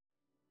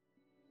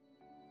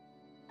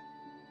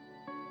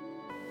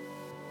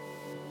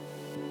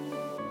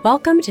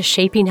Welcome to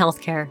Shaping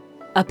Healthcare,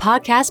 a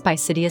podcast by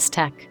Citius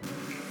Tech.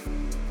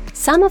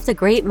 Some of the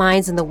great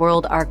minds in the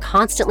world are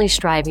constantly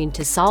striving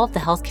to solve the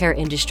healthcare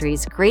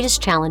industry's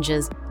greatest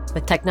challenges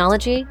with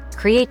technology,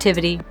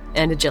 creativity,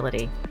 and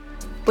agility.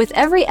 With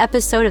every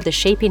episode of the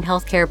Shaping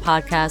Healthcare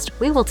podcast,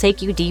 we will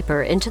take you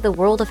deeper into the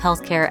world of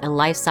healthcare and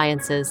life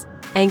sciences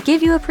and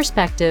give you a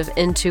perspective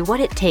into what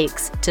it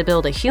takes to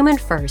build a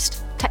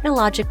human-first,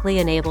 technologically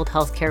enabled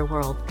healthcare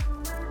world.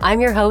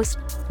 I'm your host,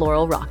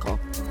 Laurel Rockel.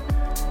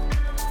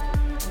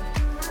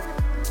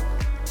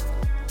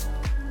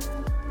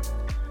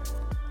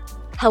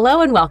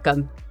 Hello and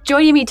welcome.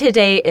 Joining me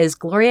today is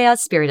Gloria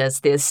Spiritus,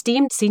 the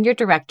esteemed Senior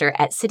Director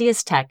at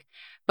Citius Tech,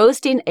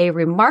 boasting a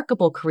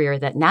remarkable career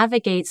that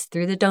navigates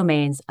through the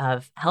domains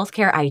of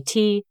healthcare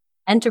IT,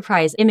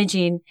 enterprise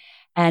imaging,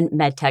 and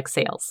medtech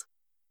sales.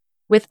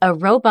 With a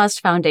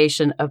robust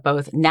foundation of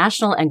both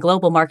national and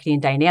global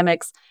marketing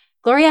dynamics,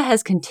 Gloria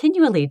has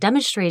continually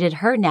demonstrated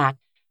her knack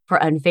for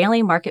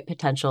unveiling market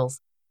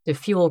potentials to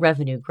fuel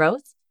revenue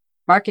growth,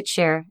 market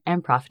share,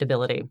 and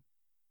profitability.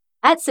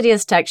 At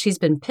Citius Tech, she's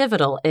been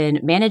pivotal in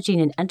managing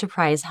an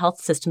enterprise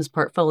health systems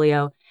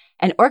portfolio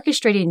and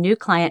orchestrating new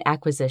client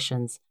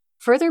acquisitions,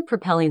 further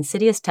propelling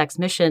Citius Tech's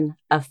mission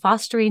of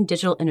fostering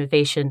digital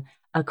innovation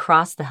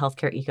across the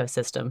healthcare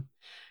ecosystem.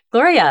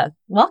 Gloria,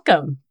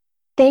 welcome.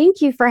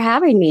 Thank you for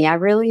having me. I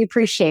really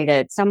appreciate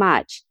it so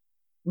much.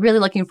 Really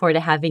looking forward to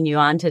having you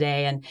on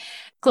today. And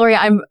Gloria,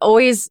 I'm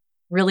always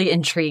really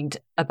intrigued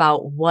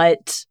about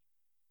what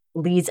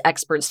leads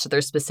experts to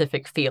their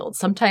specific field.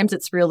 Sometimes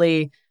it's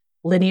really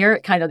linear,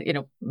 it kind of,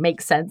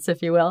 makes sense,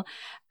 if you will.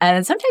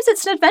 And sometimes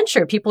it's an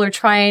adventure. People are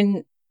trying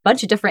a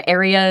bunch of different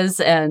areas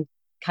and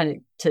kind of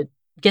to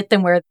get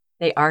them where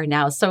they are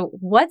now. So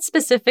what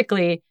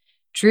specifically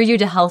drew you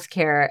to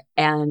healthcare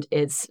and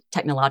its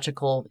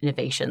technological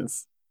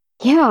innovations?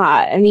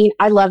 Yeah,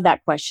 I love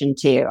that question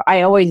too.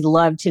 I always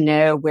love to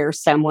know where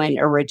someone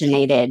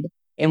originated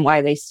and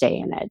why they stay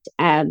in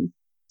it.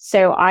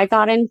 So I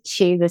got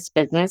into this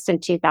business in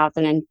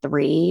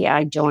 2003.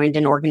 I joined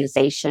an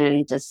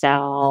organization to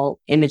sell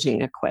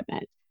imaging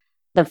equipment.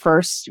 The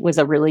first was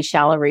a really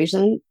shallow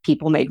reason.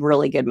 People made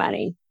really good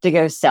money to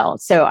go sell.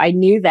 So I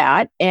knew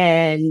that.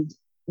 And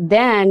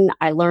then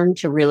I learned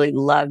to really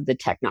love the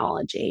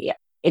technology.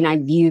 And I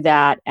view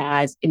that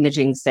as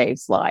imaging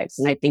saves lives.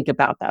 And I think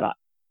about that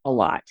a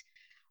lot.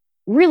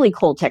 Really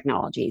cool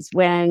technologies.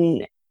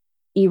 When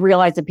you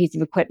realize a piece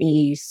of equipment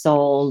you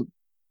sold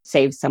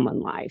saves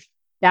someone's life.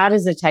 That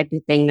is the type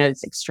of thing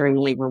that's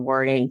extremely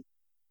rewarding.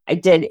 I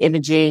did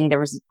imaging.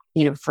 There was,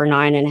 for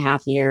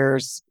 9.5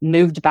 years,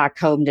 moved back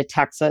home to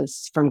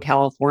Texas from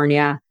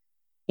California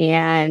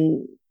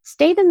and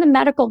stayed in the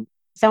medical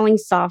selling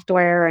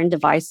software and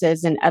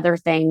devices and other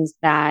things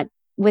that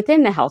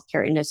within the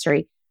healthcare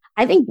industry.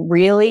 I think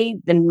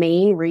really the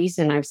main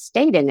reason I've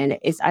stayed in it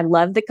is I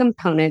love the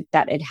component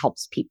that it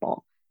helps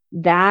people.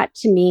 That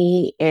to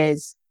me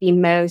is the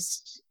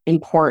most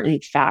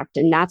important fact.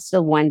 And that's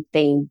the one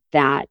thing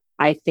that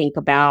I think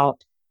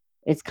about.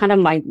 It's kind of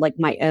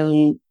my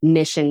own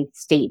mission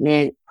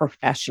statement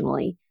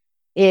professionally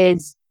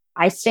is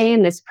I stay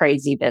in this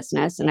crazy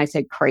business, and I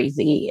said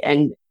crazy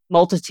and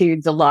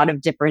multitudes, a lot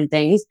of different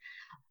things.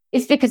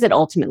 It's because it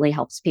ultimately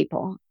helps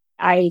people.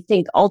 I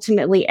think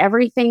ultimately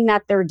everything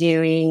that they're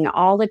doing,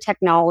 all the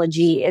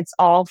technology, it's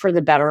all for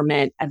the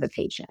betterment of a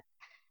patient.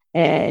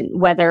 And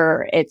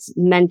whether it's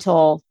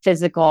mental,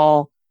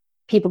 physical,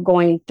 people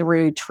going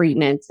through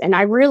treatments. And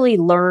I really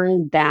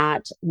learned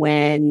that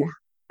when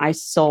I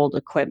sold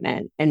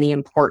equipment and the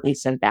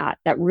importance of that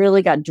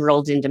really got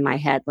drilled into my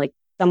head. Like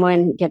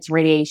someone gets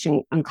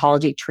radiation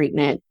oncology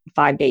treatment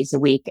 5 days a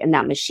week and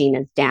that machine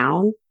is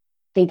down.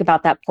 Think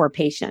about that poor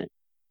patient.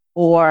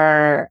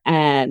 Or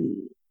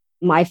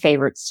my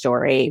favorite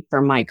story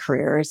from my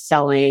career is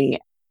selling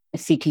a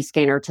CT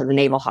scanner to the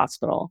Naval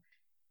Hospital.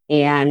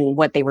 And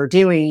what they were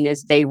doing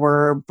is they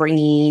were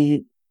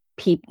bringing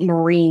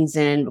Marines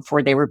in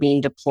before they were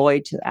being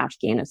deployed to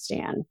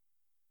Afghanistan.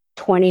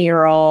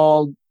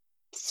 20-year-old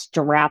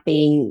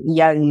strapping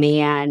young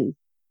man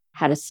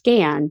had a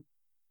scan.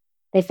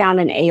 They found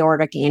an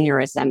aortic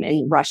aneurysm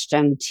and rushed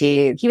him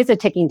he was a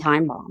ticking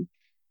time bomb.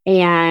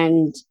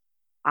 And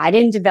I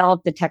didn't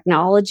develop the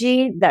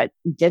technology that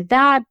did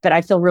that, but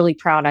I feel really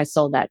proud I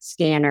sold that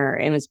scanner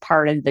and was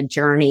part of the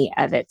journey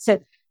of it. So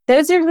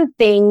those are the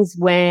things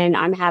when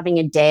I'm having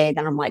a day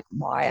that I'm like,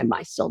 why am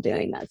I still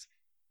doing this?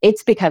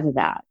 It's because of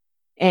that.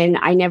 And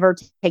I never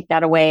take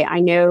that away. I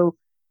know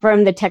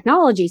from the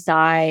technology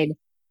side,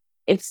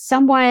 if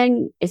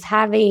someone is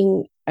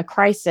having a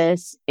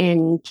crisis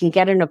and can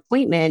get an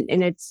appointment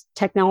and it's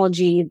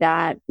technology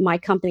that my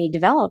company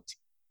developed,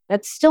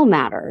 that still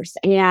matters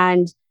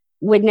and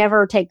would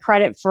never take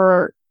credit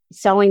for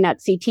selling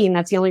that CT. And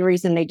that's the only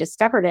reason they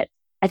discovered it.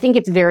 I think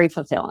it's very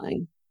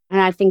fulfilling.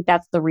 And I think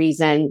that's the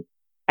reason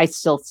I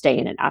still stay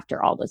in it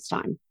after all this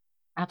time.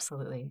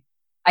 Absolutely.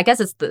 I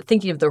guess it's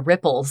thinking of the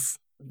ripples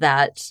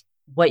that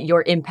what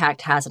your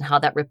impact has and how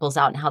that ripples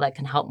out and how that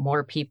can help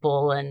more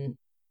people and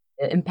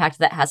the impact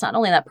that has not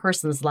only that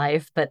person's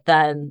life, but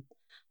then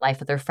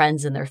life of their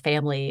friends and their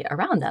family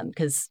around them.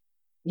 Because,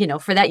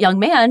 for that young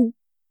man,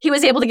 he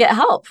was able to get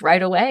help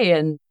right away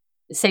and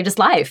it saved his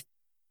life.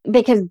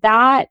 Because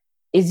that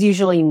is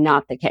usually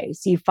not the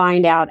case. You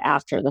find out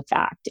after the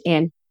fact.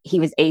 And he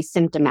was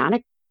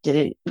asymptomatic,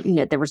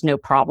 there was no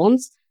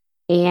problems.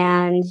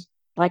 And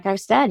like I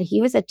said,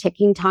 he was a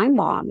ticking time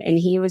bomb and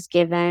he was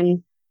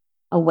given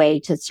a way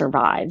to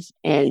survive.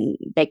 And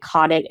they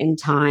caught it in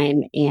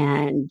time.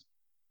 And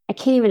I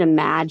can't even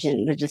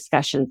imagine the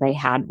discussions they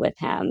had with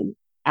him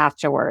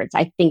afterwards.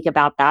 I think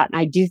about that. And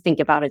I do think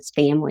about his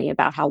family,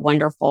 about how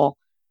wonderful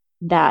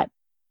that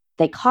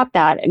they caught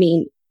that. I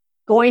mean,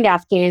 going to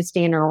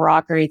Afghanistan or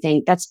Iraq or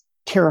anything, that's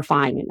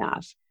terrifying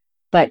enough.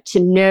 But to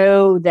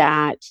know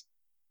that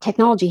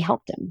technology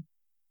helped him.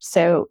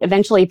 So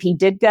eventually, if he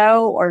did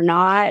go or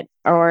not,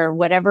 or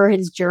whatever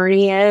his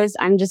journey is,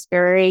 I'm just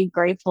very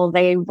grateful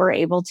they were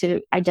able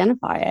to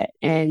identify it.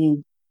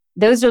 And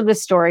those are the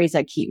stories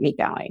that keep me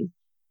going.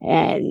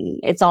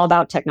 And it's all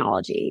about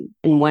technology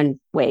in one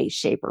way,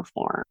 shape, or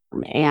form.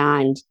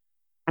 And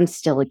I'm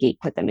still a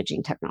geek with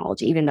imaging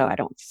technology, even though I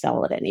don't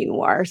sell it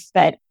anymore.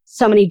 But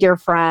so many dear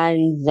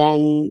friends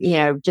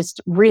and, just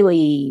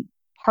really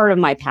part of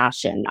my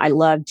passion. I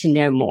love to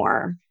know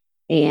more.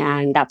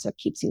 And that's what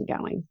keeps me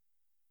going.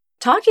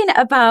 Talking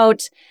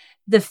about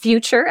the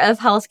future of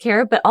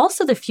healthcare, but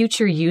also the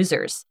future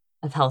users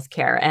of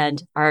healthcare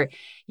and our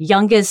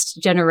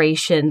youngest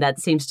generation that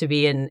seems to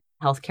be in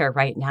healthcare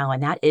right now,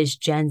 and that is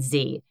Gen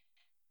Z.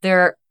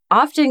 They're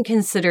often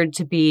considered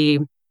to be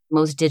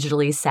most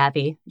digitally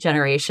savvy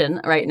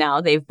generation right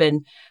now. They've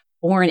been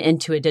born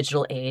into a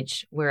digital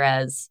age,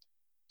 whereas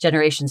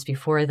generations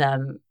before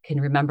them can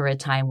remember a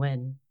time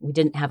when we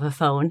didn't have a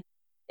phone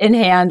in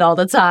hand all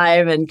the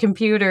time and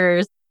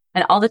computers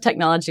and all the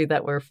technology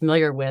that we're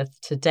familiar with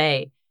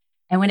today.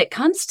 And when it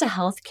comes to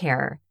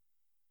healthcare,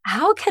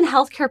 how can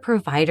healthcare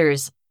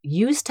providers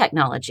use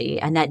technology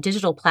and that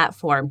digital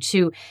platform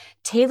to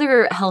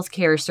tailor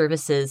healthcare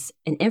services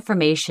and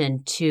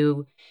information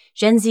to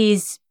Gen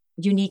Z's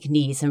unique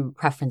needs and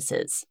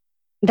preferences?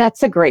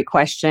 That's a great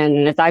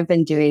question. As I've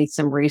been doing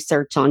some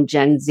research on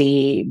Gen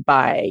Z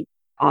by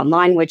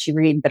online, which you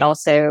read, but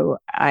also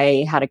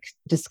I had a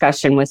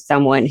discussion with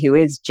someone who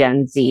is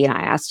Gen Z and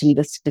I asked him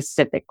the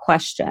specific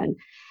question.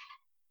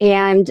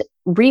 And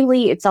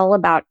really, it's all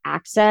about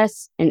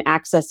access and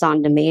access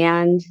on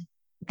demand.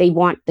 They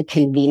want the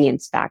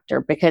convenience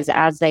factor because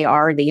as they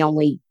are the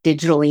only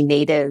digitally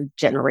native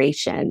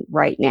generation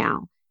right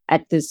now,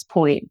 at this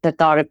point, the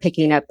thought of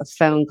picking up a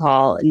phone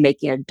call and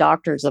making a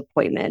doctor's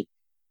appointment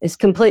is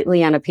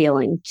completely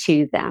unappealing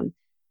to them.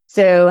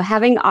 So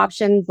having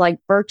options like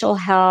virtual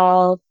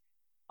health,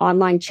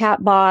 online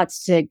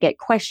chatbots to get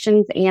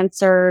questions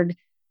answered,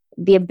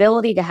 the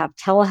ability to have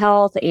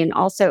telehealth and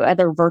also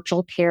other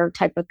virtual care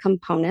type of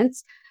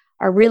components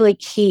are really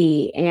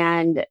key.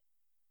 And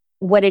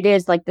what it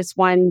is, like this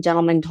one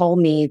gentleman told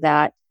me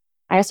that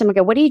I asked him, I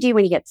go, what do you do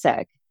when you get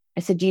sick?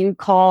 I said, do you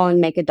call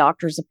and make a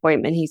doctor's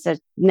appointment? He said,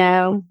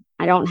 no,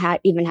 I don't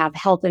even have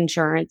health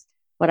insurance.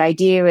 What I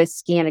do is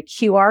scan a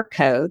QR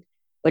code,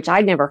 which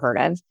I'd never heard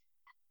of.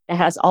 It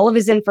has all of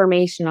his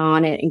information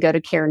on it and go to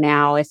Care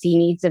Now. If he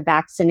needs a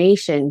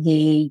vaccination,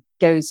 he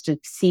goes to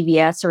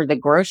CVS or the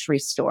grocery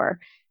store.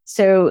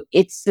 So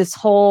it's this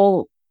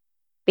whole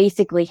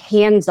basically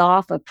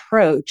hands-off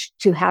approach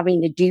to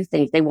having to do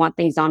things. They want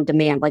things on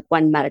demand, like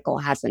One Medical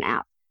has an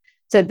app.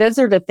 So those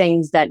are the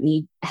things that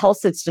health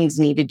systems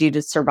need to do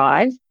to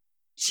survive,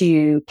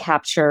 to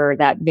capture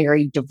that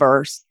very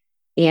diverse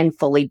and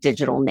fully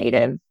digital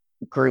native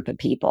group of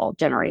people,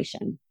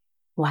 generation.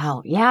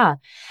 Wow. Yeah.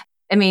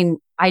 I mean,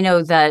 I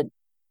know that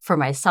for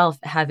myself,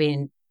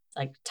 having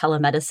like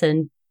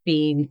telemedicine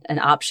being an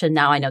option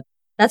now, I know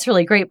that's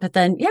really great. But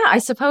then, yeah, I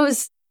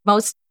suppose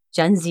most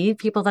Gen Z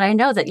people that I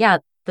know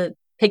that, the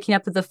picking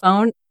up the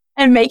phone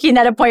and making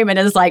that appointment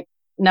is like,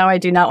 no, I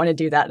do not want to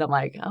do that. And I'm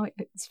like, oh, I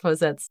suppose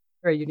that's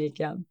very unique.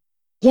 Yeah.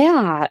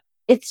 Yeah.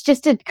 It's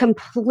just a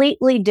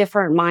completely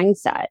different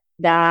mindset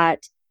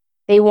that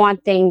they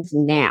want things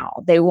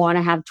now. They want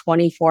to have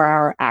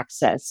 24-hour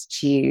access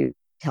to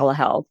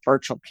telehealth,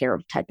 virtual care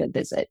type of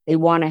visit. They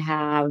want to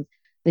have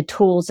the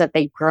tools that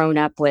they've grown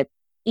up with,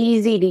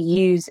 easy to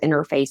use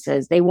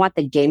interfaces. They want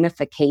the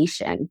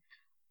gamification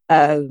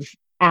of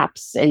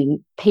apps and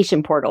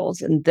patient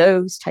portals and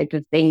those type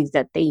of things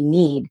that they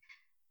need.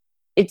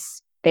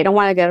 They don't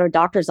want to go to a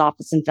doctor's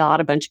office and fill out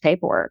a bunch of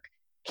paperwork.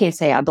 Can't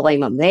say I blame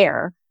them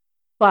there,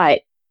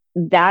 but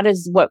that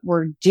is what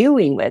we're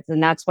doing with.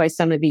 And that's why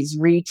some of these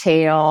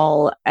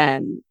retail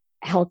and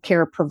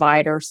healthcare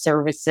provider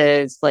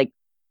services like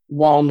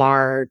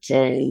Walmart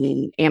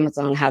and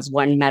Amazon has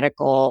One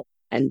Medical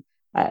and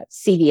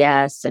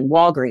CVS and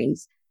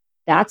Walgreens,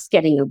 that's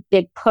getting a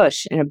big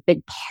push and a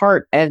big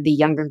part of the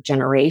younger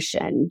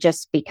generation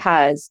just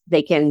because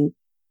they can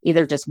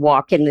either just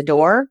walk in the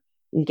door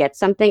and get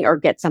something or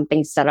get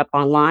something set up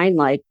online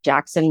like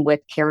Jackson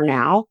with Care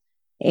Now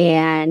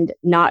and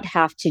not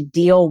have to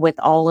deal with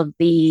all of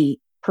the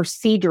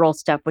procedural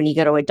stuff when you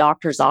go to a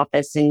doctor's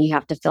office and you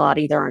have to fill out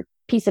either a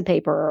piece of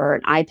paper or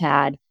an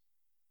iPad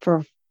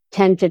for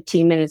 10,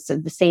 15 minutes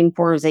of the same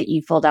forms that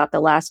you filled out the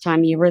last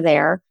time you were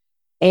there.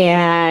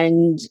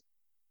 And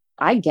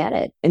I get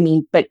it. I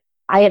mean, but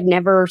I have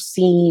never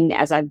seen,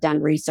 as I've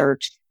done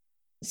research,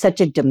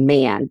 such a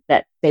demand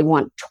that they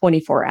want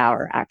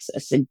 24-hour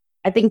access. And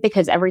I think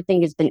because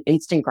everything has been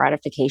instant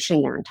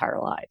gratification their entire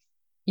life.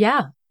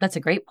 Yeah, that's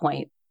a great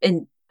point.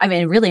 And I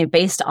mean, really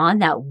based on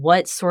that,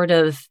 what sort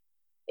of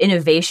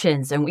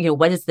innovations and,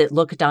 what does it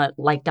look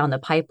like down the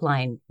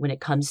pipeline when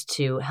it comes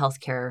to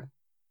healthcare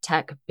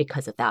tech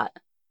because of that?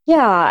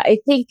 Yeah, I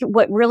think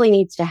what really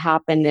needs to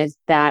happen is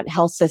that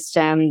health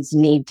systems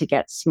need to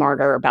get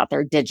smarter about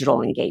their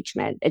digital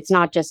engagement. It's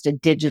not just a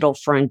digital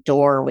front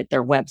door with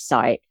their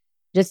website,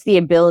 just the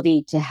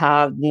ability to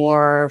have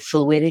more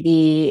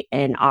fluidity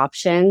and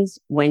options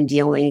when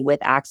dealing with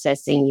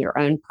accessing your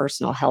own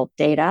personal health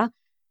data.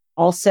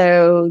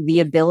 Also, the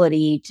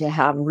ability to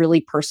have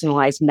really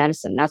personalized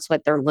medicine. That's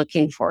what they're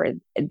looking for.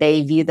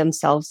 They view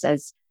themselves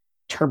as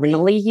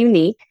terminally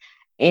unique,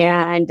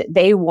 and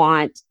they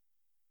want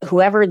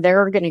whoever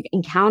they're going to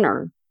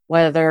encounter,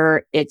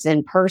 whether it's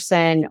in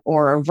person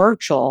or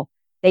virtual,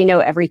 they know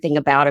everything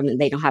about them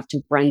and they don't have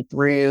to run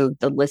through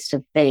the list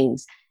of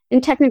things.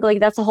 And technically,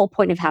 that's the whole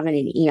point of having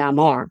an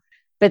EMR.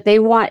 But they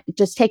want,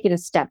 just taking a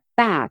step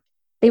back,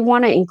 they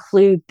want to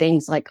include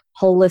things like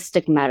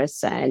holistic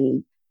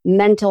medicine,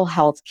 mental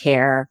health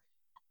care,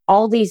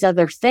 all these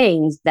other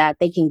things that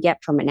they can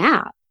get from an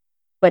app.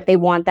 But they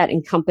want that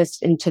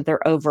encompassed into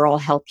their overall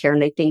healthcare.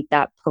 And they think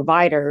that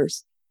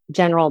providers,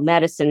 general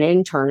medicine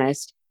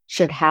internists,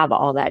 should have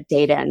all that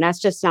data. And that's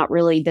just not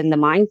really been the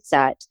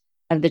mindset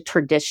of the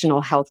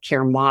traditional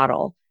healthcare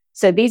model.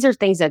 So these are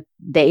things that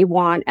they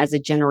want as a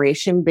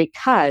generation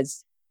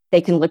because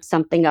they can look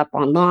something up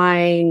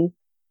online.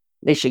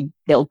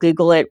 They'll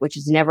Google it, which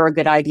is never a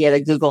good idea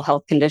to Google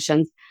health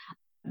conditions.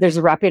 There's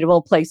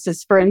reputable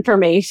places for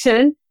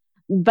information,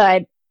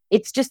 but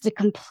it's just a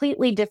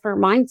completely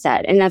different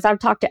mindset. And as I've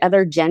talked to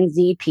other Gen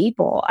Z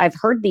people, I've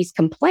heard these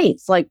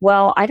complaints like,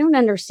 well, I don't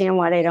understand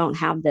why they don't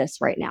have this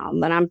right now.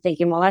 But I'm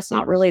thinking, well, that's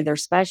not really their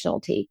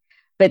specialty.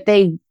 But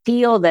they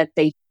feel that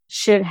they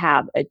should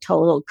have a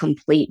total,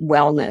 complete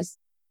wellness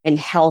and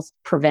health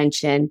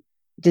prevention,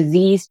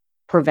 disease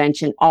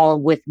prevention, all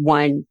with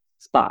one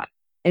spot.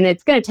 And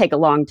it's going to take a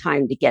long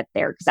time to get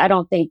there because I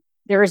don't think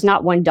there is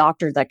not one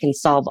doctor that can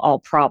solve all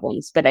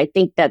problems. But I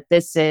think that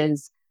this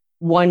is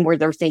one where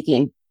they're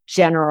thinking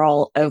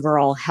general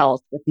overall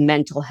health with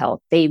mental health.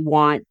 They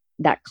want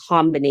that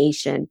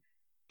combination,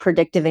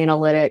 predictive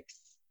analytics,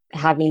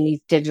 having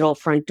these digital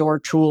front door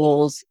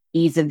tools,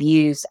 ease of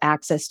use,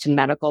 access to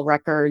medical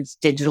records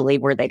digitally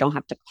where they don't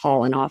have to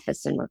call an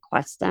office and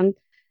request them.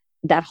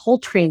 That whole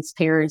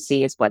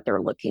transparency is what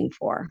they're looking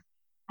for.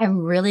 I'm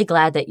really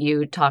glad that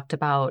you talked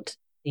about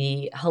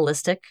the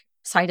holistic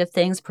side of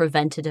things,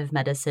 preventative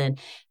medicine,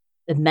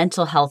 the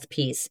mental health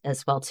piece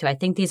as well, too. I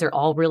think these are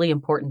all really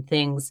important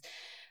things.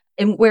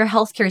 And where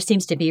healthcare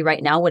seems to be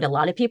right now, what a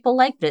lot of people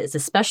like, that is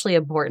especially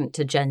important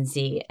to Gen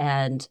Z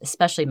and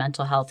especially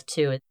mental health,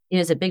 too. It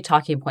is a big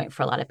talking point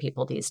for a lot of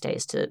people these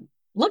days to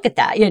look at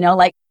that,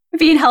 like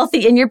being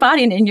healthy in your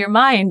body and in your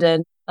mind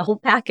and the whole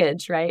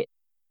package, right?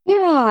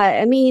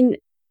 Yeah. I mean,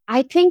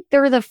 I think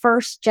they're the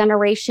first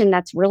generation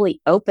that's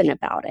really open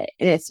about it.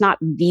 And it's not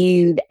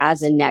viewed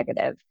as a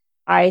negative.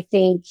 I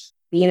think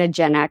being a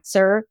Gen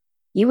Xer,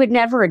 you would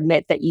never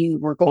admit that you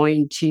were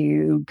going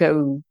to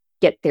go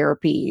get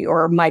therapy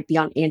or might be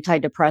on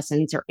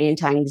antidepressants or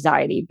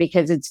anti-anxiety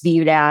because it's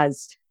viewed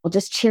as, well,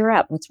 just cheer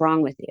up. What's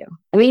wrong with you?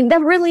 I mean,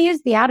 that really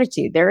is the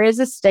attitude. There is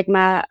a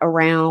stigma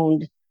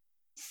around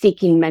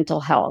seeking mental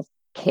health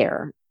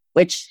care,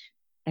 which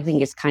I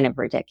think is kind of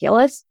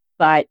ridiculous.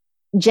 But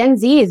Gen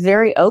Z is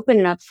very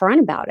open and upfront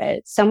about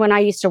it. Someone I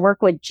used to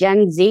work with,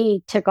 Gen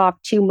Z, took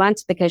off 2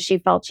 months because she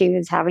felt she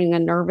was having a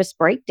nervous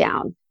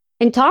breakdown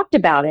and talked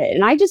about it.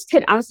 And I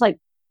was like,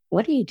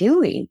 what are you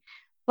doing?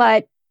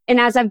 And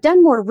as I've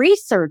done more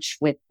research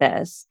with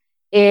this,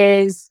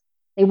 is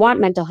they want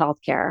mental health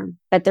care,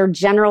 but they're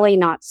generally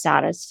not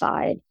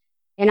satisfied.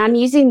 And I'm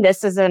using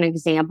this as an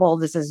example.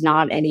 This is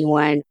not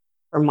anyone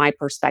from my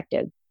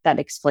perspective that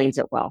explains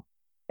it well.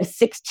 A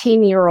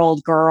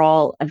 16-year-old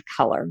girl of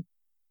color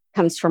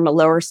comes from a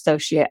lower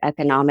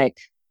socioeconomic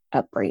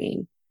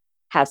upbringing,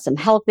 has some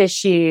health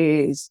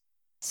issues,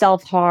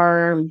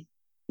 self-harm,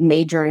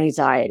 major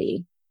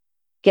anxiety,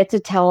 gets a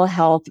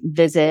telehealth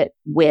visit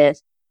with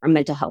a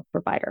mental health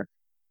provider.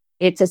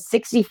 It's a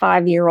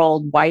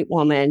 65-year-old white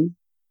woman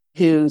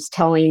who's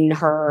telling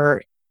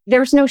her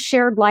there's no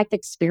shared life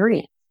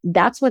experience.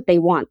 That's what they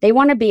want. They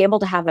want to be able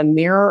to have a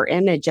mirror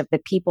image of the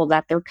people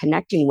that they're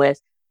connecting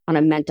with on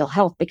a mental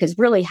health, because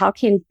really, how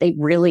can they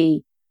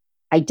really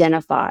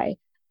identify?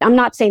 I'm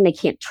not saying they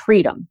can't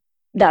treat them.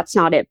 That's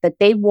not it. But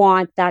they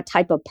want that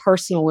type of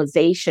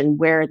personalization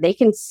where they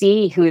can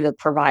see who the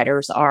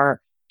providers are,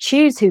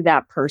 choose who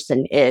that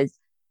person is,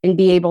 and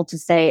be able to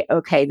say,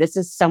 okay, this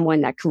is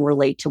someone that can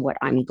relate to what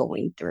I'm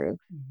going through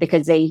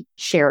because they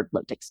shared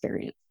lived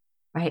experience.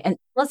 Right. And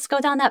let's go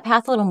down that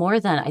path a little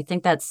more then. I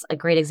think that's a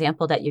great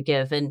example that you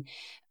give. And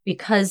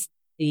because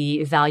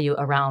the value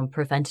around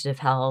preventative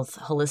health,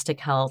 holistic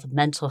health,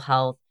 mental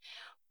health.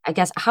 I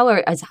guess how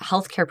are as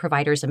healthcare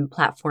providers and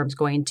platforms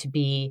going to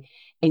be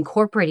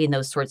incorporating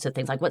those sorts of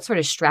things? Like what sort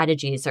of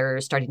strategies are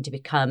starting to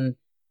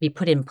be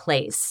put in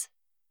place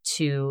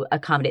to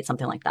accommodate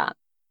something like that?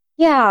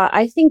 Yeah,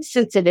 I think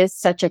since it is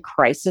such a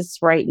crisis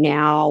right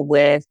now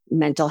with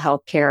mental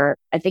health care,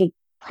 I think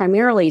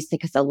primarily it's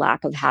because of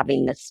lack of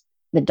having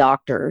the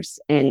doctors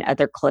and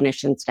other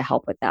clinicians to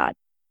help with that.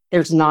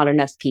 There's not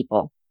enough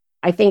people.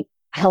 I think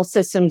health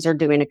systems are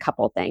doing a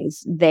couple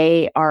things.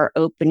 They are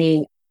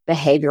opening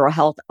behavioral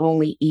health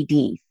only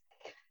ED.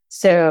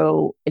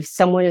 So if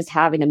someone is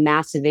having a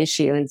massive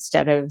issue,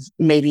 instead of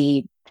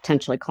maybe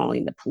potentially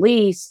calling the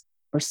police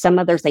or some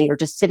other thing, or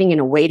just sitting in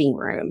a waiting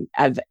room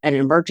of an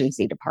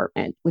emergency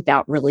department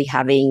without really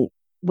having,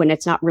 when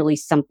it's not really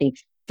something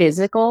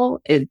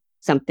physical, it's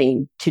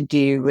something to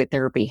do with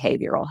their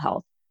behavioral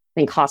health.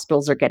 I think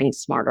hospitals are getting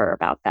smarter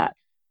about that.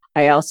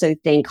 I also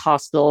think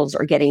hospitals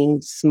are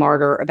getting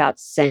smarter about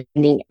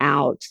sending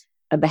out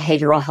a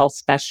behavioral health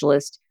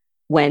specialist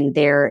when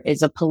there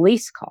is a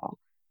police call,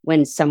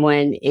 when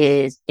someone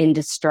is in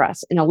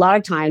distress. And a lot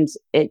of times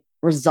it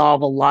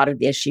resolve a lot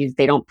of issues.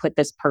 They don't put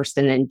this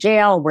person in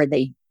jail where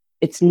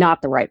it's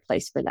not the right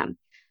place for them.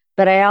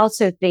 But I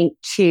also think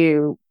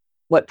too,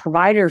 what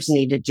providers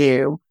need to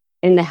do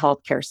in the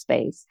healthcare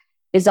space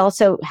is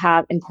also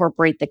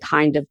incorporate the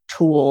kind of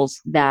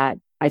tools that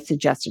I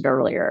suggested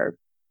earlier,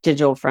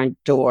 digital front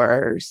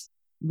doors,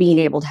 being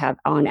able to have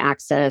on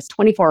access,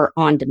 24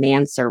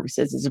 on-demand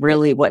services is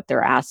really what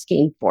they're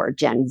asking for,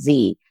 Gen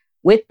Z,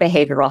 with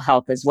behavioral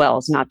health as well.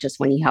 It's not just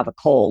when you have a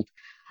cold.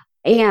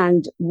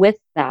 And with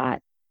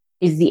that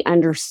is the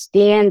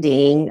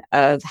understanding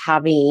of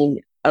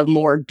having a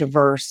more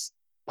diverse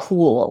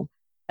pool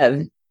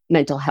of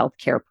mental health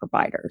care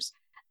providers.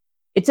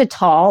 It's a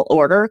tall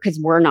order because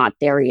we're not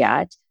there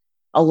yet.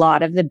 A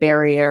lot of the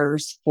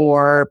barriers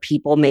for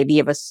people maybe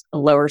of a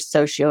lower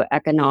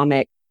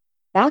socioeconomic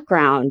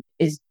background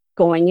is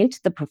going into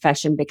the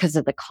profession because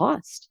of the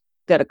cost.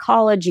 Go to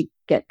college, you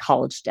get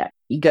college debt.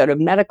 You go to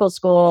medical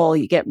school,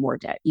 you get more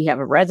debt. You have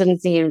a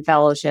residency and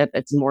fellowship,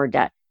 it's more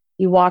debt.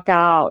 You walk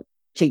out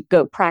to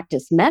go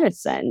practice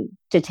medicine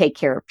to take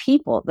care of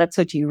people. That's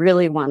what you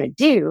really want to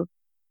do,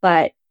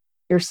 but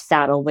you're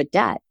saddled with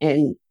debt.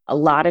 And a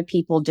lot of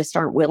people just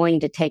aren't willing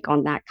to take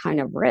on that kind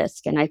of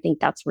risk. And I think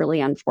that's really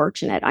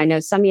unfortunate. I know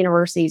some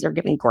universities are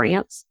giving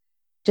grants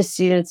to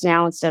students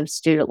now instead of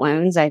student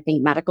loans. I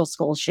think medical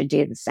schools should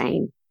do the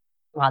same.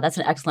 Wow, that's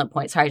an excellent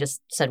point. Sorry, I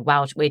just said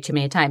wow way too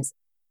many times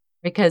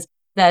because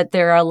that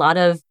there are a lot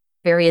of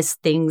various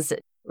things,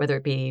 whether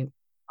it be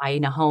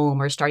buying a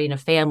home or starting a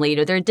family,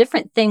 there are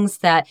different things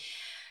that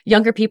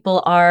younger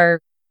people are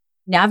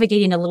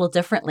navigating a little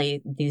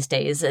differently these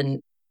days.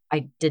 And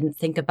I didn't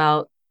think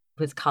about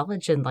with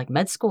college and like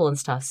med school and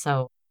stuff.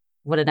 So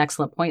what an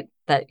excellent point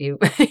that you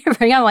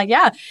bring up. Like,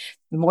 yeah,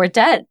 more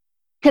debt.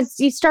 Because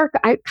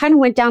I kind of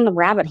went down the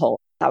rabbit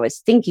hole. I was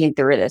thinking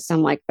through this.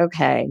 I'm like,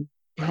 okay,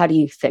 how do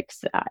you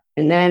fix that?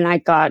 And then I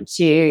got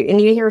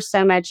and you hear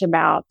so much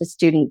about the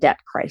student debt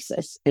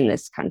crisis in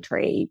this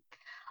country.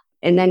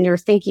 And then you're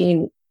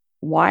thinking,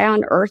 why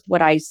on earth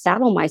would I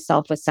saddle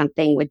myself with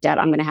something with debt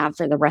I'm going to have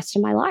for the rest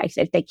of my life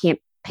if they can't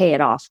pay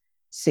it off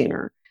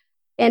sooner?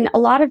 And a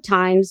lot of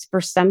times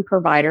for some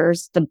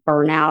providers, the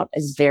burnout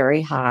is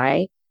very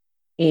high.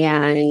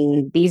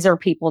 And these are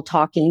people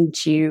talking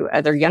to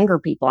other younger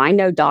people. I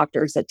know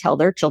doctors that tell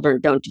their children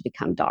don't to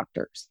become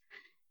doctors.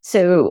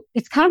 So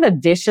it's kind of a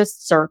vicious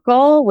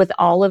circle with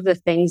all of the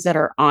things that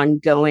are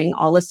ongoing.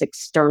 All this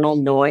external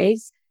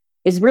noise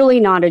is really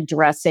not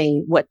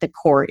addressing what the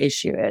core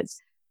issue is.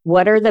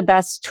 What are the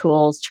best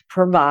tools to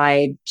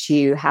provide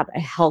to have a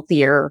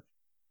healthier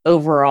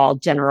overall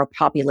general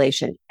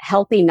population?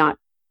 Healthy, not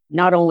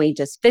only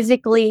just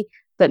physically,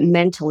 but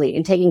mentally,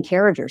 and taking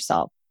care of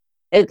yourself.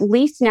 At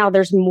least now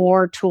there's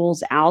more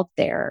tools out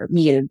there,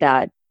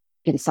 that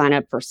you can sign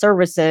up for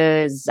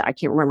services. I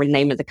can't remember the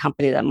name of the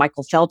company that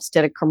Michael Phelps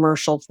did a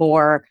commercial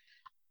for.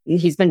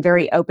 He's been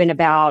very open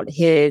about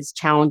his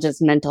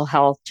challenges, mental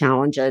health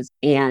challenges.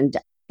 And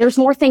there's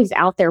more things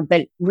out there,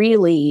 but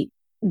really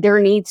there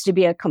needs to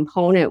be a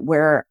component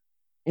where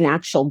an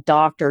actual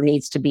doctor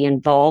needs to be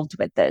involved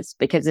with this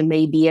because it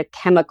may be a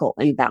chemical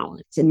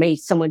imbalance. It may be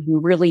someone who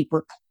really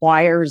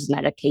requires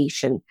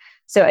medication.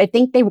 So I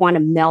think they want to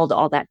meld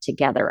all that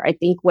together. I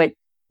think what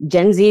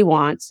Gen Z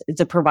wants is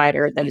a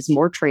provider that is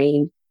more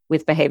trained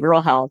with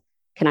behavioral health,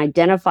 can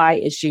identify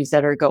issues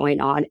that are going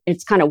on.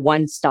 It's kind of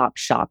one-stop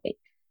shopping.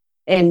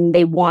 And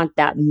they want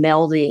that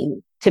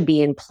melding to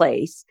be in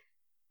place.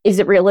 Is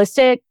it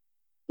realistic?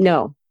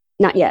 No,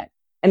 not yet.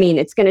 I mean,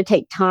 it's going to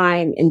take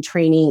time and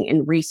training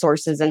and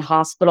resources, and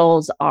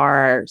hospitals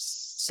are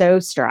so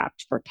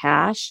strapped for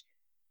cash.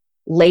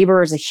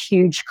 Labor is a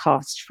huge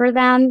cost for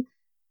them.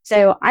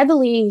 So I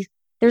believe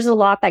there's a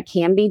lot that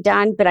can be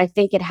done, but I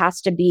think it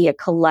has to be a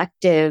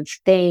collective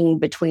thing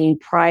between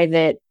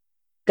private,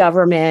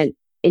 government.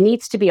 It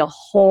needs to be a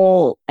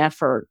whole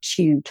effort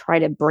to try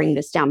to bring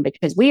this down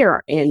because we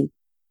are in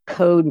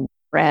code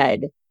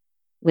red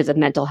with a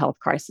mental health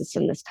crisis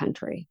in this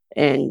country.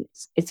 And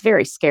it's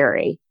very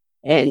scary.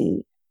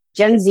 And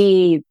Gen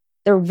Z,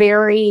 they're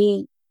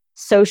very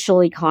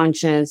socially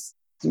conscious,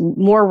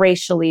 more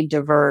racially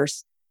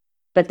diverse,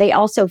 but they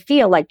also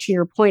feel like, to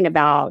your point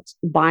about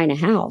buying a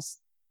house,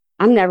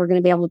 I'm never going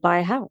to be able to buy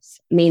a house.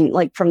 I mean,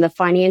 like from the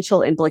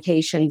financial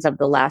implications of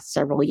the last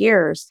several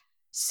years.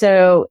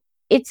 So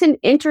it's an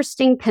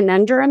interesting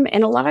conundrum.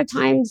 And a lot of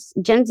times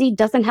Gen Z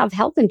doesn't have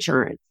health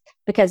insurance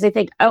because they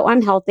think, oh,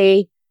 I'm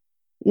healthy.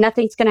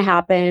 Nothing's going to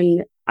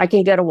happen. I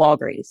can go to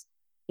Walgreens.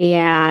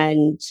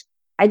 And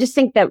I just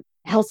think that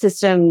health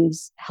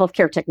systems,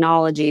 healthcare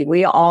technology,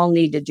 we all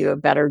need to do a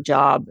better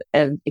job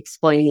of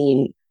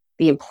explaining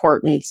the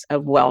importance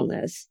of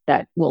wellness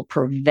that will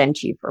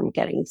prevent you from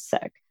getting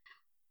sick.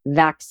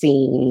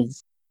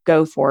 Vaccines,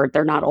 go for it.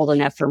 They're not old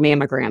enough for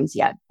mammograms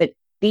yet, but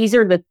these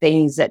are the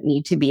things that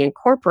need to be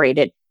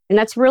incorporated. And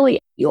that's really,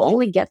 you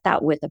only get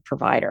that with a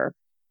provider.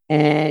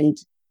 And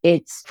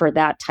it's for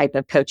that type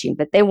of coaching,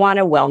 but they want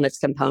a wellness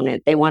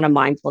component. They want a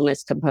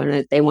mindfulness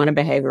component. They want a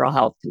behavioral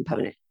health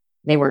component.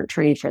 They weren't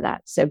trained for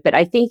that. So, but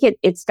I think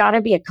it's got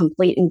to be a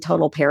complete and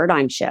total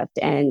paradigm shift.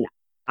 And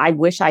I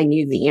wish I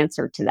knew the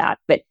answer to that,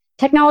 but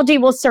technology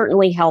will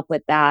certainly help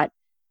with that.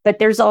 But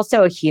there's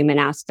also a human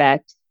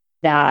aspect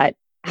that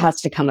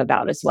has to come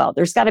about as well.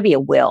 There's got to be a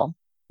will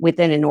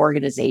within an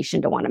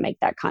organization to want to make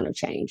that kind of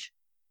change.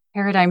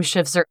 Paradigm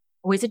shifts are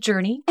always a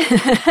journey.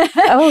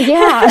 Oh,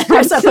 yeah,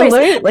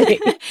 absolutely.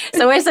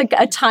 So always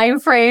a time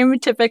frame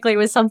typically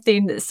with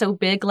something so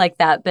big like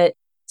that. But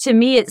to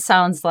me, it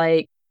sounds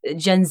like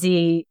Gen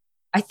Z,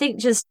 I think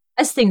just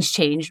as things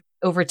change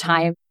over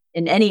time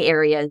in any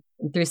area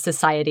through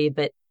society,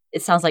 but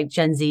it sounds like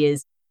Gen Z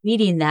is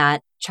leading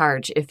that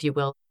charge, if you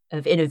will,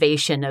 of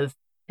innovation of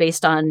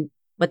based on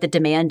what the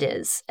demand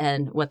is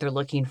and what they're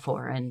looking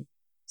for. And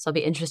so it'll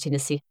be interesting to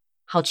see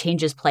how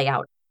changes play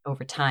out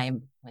over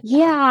time.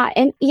 Yeah.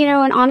 And,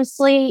 and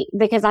honestly,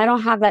 because I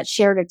don't have that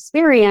shared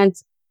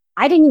experience,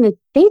 I didn't even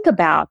think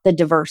about the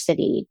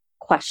diversity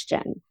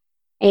question.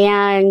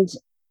 And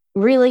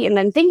really, and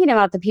then thinking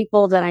about the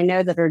people that I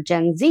know that are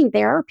Gen Z,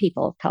 they are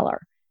people of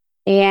color.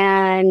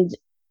 And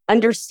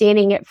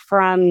understanding it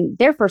from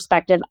their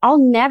perspective, I'll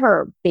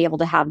never be able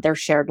to have their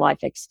shared life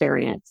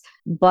experience.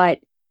 But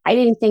I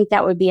didn't think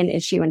that would be an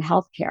issue in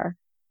healthcare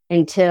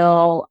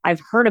until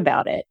I've heard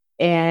about it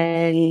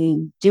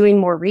and doing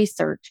more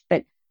research.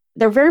 But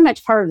they're very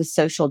much part of the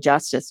social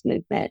justice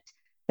movement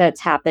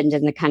that's happened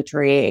in the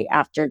country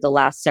after the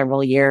last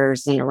several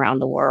years and around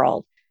the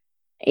world.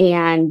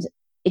 And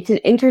it's an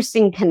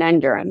interesting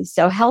conundrum.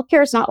 So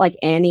healthcare is not like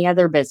any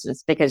other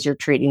business because you're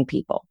treating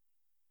people.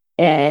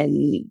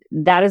 And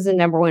that is the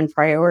number one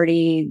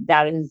priority.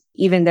 That is,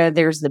 even though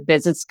there's the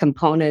business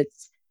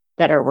components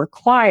that are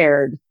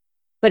required,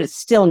 but it's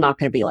still not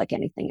going to be like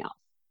anything else.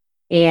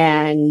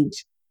 And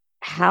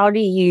how do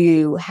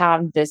you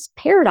have this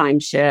paradigm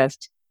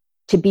shift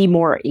to be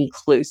more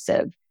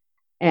inclusive?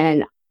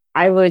 And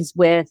I was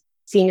with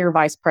Senior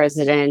Vice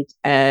President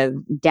of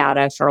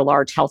Data for a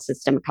large health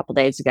system a couple of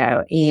days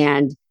ago,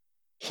 and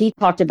he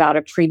talked about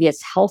a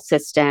previous health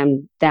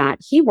system that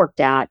he worked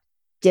at,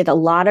 did a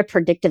lot of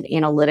predictive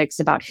analytics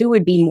about who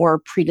would be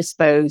more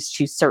predisposed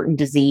to certain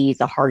disease,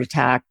 a heart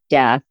attack,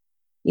 death,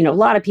 a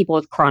lot of people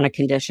with chronic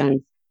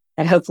conditions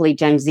that hopefully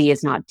Gen Z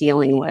is not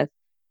dealing with.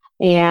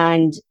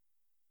 And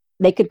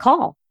they could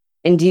call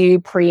and do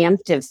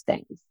preemptive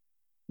things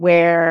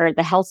where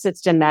the health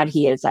system that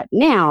he is at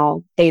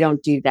now, they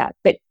don't do that.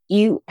 But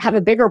you have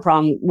a bigger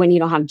problem when you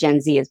don't have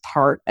Gen Z as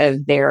part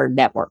of their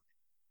network.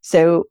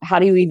 So how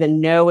do you even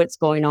know what's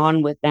going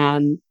on with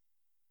them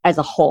as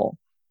a whole?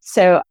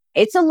 So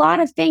it's a lot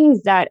of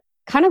things that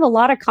kind of a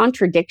lot of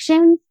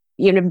contradictions,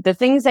 the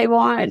things they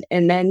want,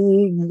 and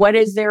then what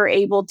is they're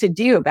able to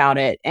do about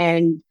it.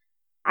 And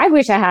I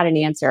wish I had an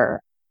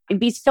answer.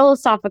 These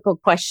philosophical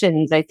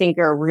questions, I think,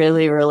 are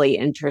really, really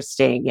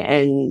interesting.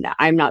 And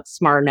I'm not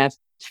smart enough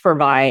to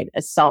provide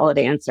a solid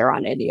answer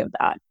on any of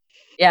that.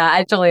 Yeah,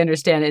 I totally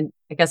understand. And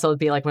I guess it would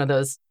be like one of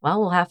those, well,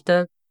 we'll have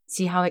to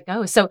see how it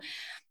goes. So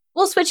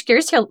we'll switch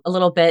gears here a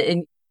little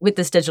bit with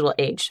this digital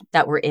age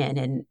that we're in.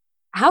 And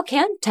how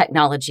can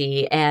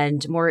technology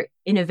and more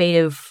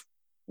innovative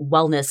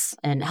wellness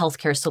and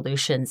healthcare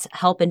solutions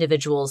help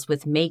individuals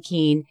with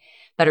making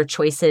better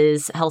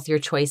choices, healthier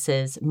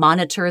choices,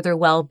 monitor their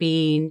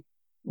well-being?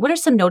 What are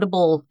some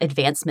notable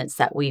advancements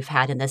that we've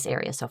had in this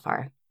area so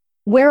far?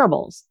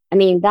 Wearables. I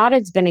mean, that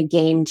has been a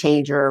game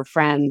changer,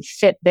 from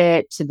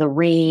Fitbit to the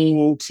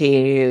Ring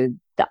to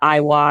the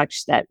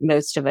iWatch that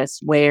most of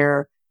us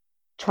wear,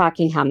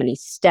 tracking how many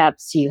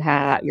steps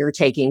you're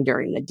taking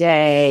during the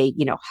day,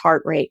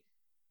 heart rate.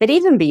 But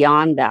even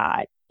beyond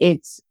that,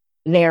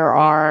 there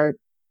are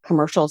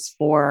commercials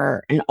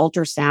for an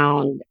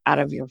ultrasound out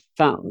of your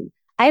phone.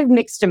 I have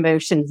mixed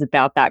emotions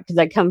about that because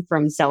I come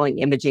from selling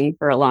imaging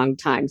for a long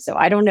time. So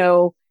I don't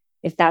know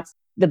if that's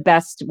the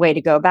best way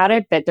to go about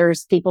it, but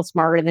there's people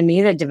smarter than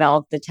me that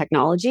develop the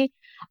technology.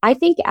 I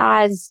think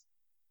as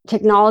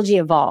technology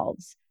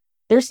evolves,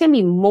 there's going to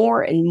be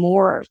more and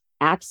more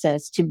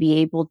access to be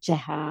able to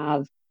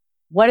have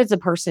what is the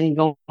person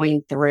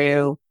going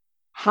through?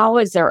 How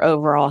is their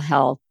overall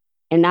health?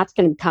 And that's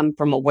going to come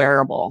from a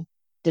wearable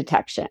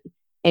detection.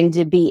 And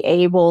to be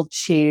able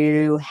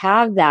to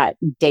have that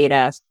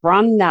data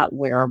from that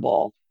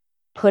wearable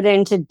put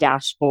into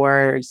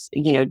dashboards,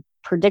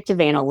 predictive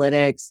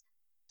analytics,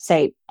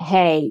 say,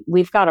 hey,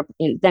 we've got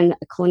then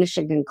a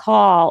clinician can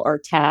call or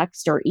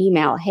text or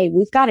email, hey,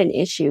 we've got an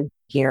issue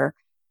here.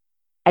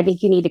 I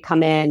think you need to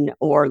come in,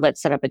 or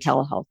let's set up a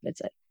telehealth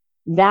visit.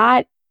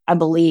 That, I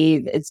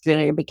believe, is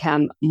going to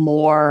become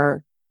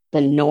more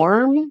the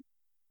norm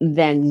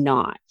than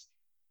not.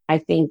 I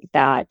think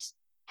that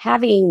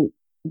having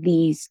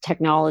these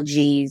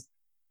technologies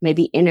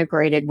maybe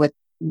integrated with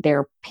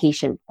their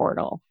patient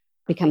portal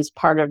becomes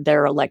part of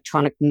their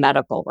electronic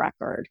medical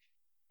record,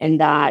 and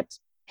that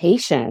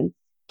patients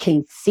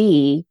can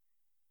see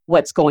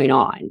what's going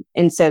on.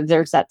 And so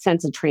there's that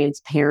sense of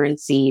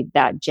transparency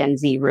that Gen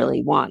Z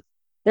really wants.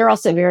 They're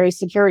also very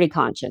security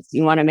conscious.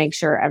 You want to make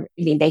sure,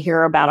 they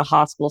hear about a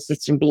hospital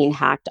system being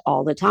hacked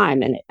all the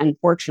time. And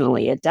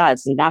unfortunately it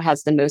does. And that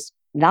has the most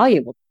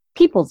valuable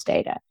people's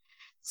data.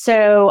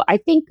 So I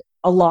think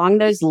along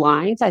those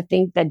lines, I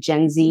think that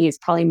Gen Z is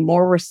probably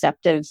more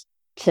receptive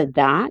to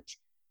that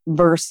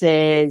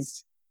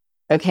versus,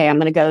 okay, I'm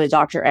going to go to the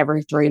doctor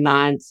every 3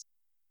 months,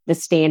 the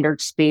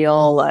standard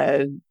spiel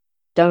of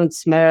don't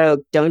smoke,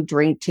 don't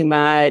drink too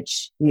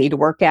much, you need to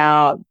work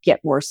out,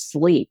 get more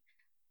sleep.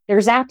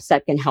 There's apps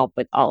that can help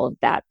with all of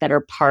that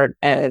are part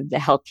of the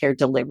healthcare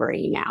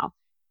delivery now.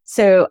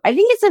 So I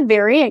think it's a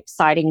very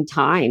exciting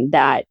time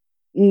that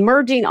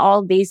merging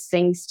all these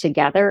things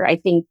together, I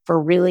think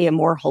for really a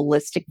more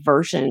holistic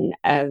version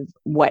of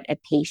what a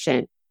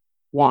patient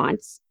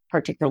wants,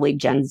 particularly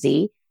Gen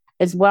Z,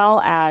 as well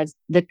as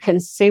the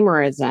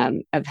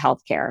consumerism of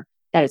healthcare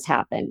that has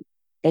happened.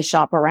 They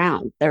shop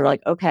around. They're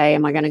like, okay,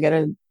 am I going to go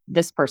to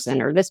this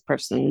person or this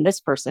person,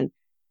 this person?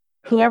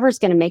 Whoever's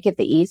going to make it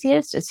the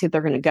easiest is who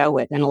they're going to go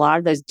with. And a lot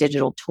of those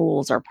digital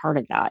tools are part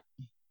of that.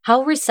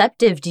 How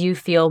receptive do you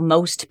feel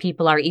most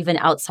people are, even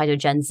outside of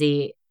Gen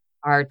Z,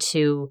 are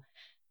to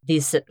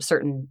these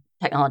certain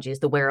technologies,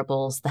 the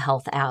wearables, the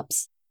health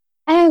apps?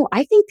 Oh,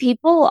 I think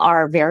people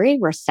are very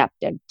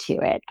receptive to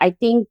it. I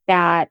think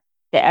that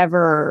the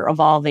ever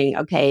evolving,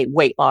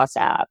 weight loss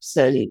apps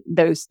and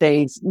those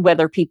things,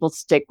 whether people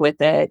stick with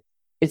it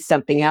is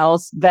something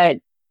else. But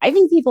I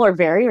think people are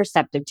very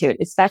receptive to it,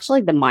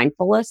 especially the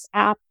mindfulness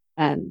app,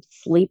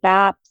 sleep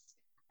apps.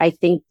 I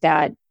think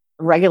that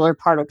a regular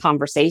part of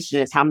conversation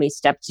is how many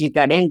steps you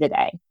got in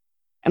today.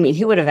 I mean,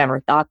 who would have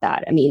ever thought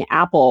that? I mean,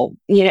 Apple,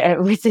 it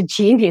was a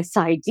genius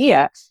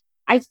idea.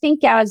 I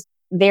think as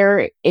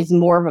there is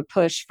more of a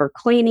push for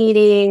clean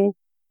eating,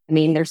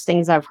 there's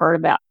things I've heard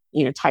about,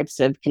 types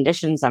of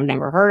conditions I've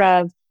never heard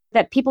of,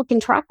 that people can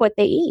track what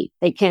they eat.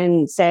 They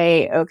can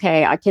say,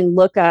 okay, I can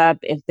look up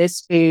if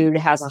this food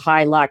has a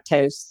high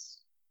lactose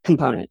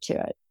component to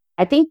it.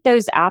 I think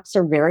those apps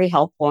are very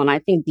helpful. And I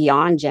think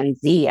beyond Gen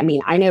Z,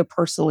 I know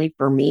personally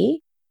for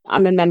me,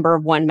 I'm a member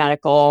of One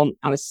Medical.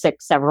 I was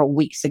sick several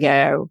weeks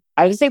ago.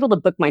 I was able to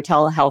book my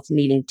telehealth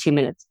meeting 2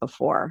 minutes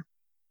before.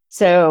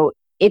 So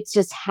it's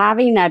just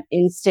having that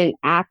instant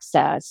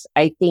access,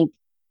 I think,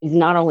 is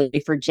not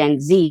only for Gen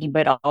Z,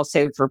 but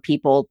also for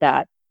people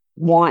that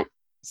want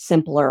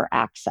simpler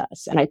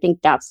access. And I think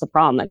that's the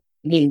problem.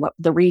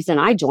 The reason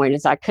I joined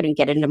is I couldn't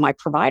get into my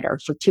provider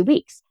for 2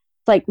 weeks.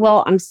 It's like,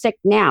 well, I'm sick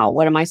now.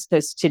 What am I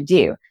supposed to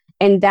do?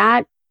 And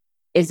that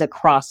is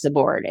across the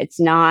board.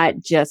 It's not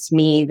just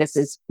me.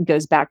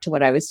 Goes back to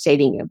what I was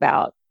stating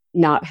about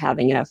not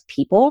having enough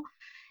people.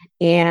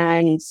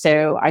 And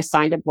so I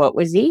signed up what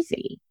was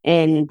easy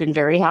and been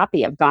very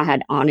happy. I've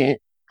gone on a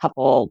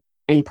couple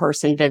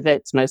in-person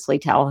visits, mostly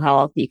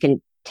telehealth. You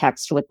can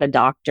text with the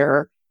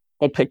doctor.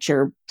 They put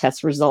your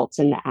test results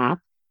in the app.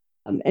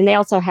 And they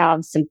also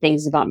have some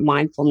things about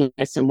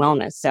mindfulness and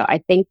wellness. So I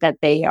think that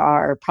they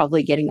are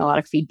probably getting a lot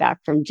of feedback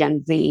from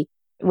Gen Z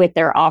with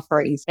their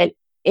offerings.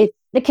 It's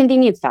the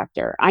convenience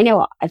factor. I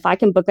know if I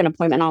can book an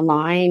appointment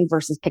online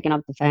versus picking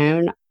up the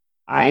phone,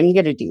 I'm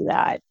going to do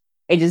that.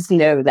 I just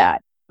know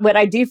that. What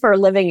I do for a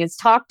living is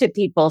talk to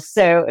people.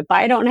 So if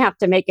I don't have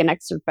to make an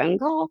extra phone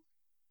call,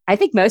 I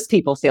think most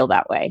people feel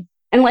that way,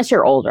 unless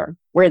you're older,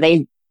 where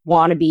they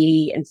want to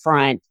be in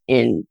front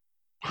and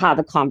have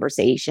a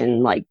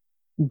conversation like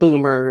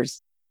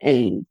boomers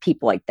and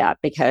people like that,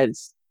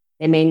 because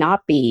they may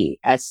not be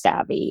as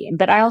savvy.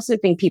 But I also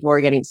think people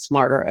are getting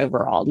smarter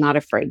overall, not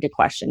afraid to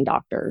question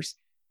doctors.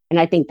 And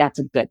I think that's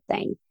a good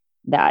thing,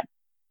 that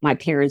my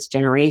parents'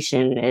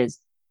 generation is,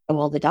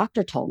 well, the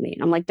doctor told me.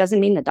 And I'm like, doesn't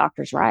mean the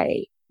doctor's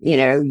right.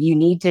 You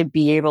need to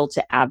be able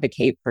to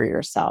advocate for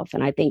yourself.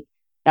 And I think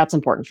that's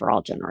important for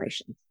all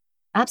generations.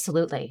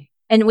 Absolutely.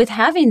 And with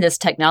having this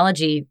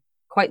technology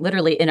quite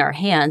literally in our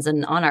hands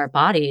and on our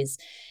bodies,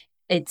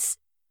 it's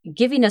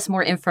giving us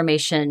more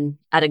information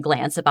at a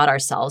glance about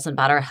ourselves and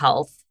about our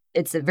health.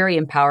 It's a very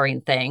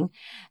empowering thing.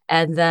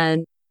 And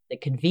then the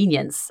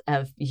convenience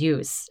of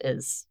use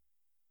is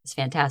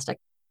fantastic,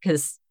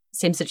 because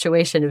same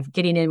situation of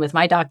getting in with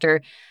my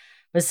doctor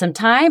was some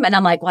time. And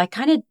I'm like, well, I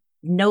kind of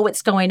know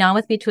what's going on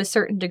with me to a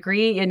certain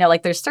degree.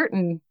 Like there's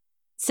certain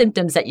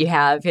symptoms that you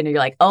have, you're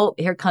like, oh,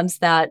 here comes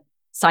that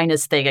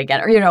sinus thing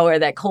again, or, or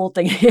that cold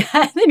thing again.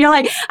 And you're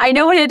like, I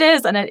know what it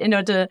is. And,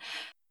 to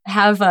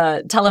have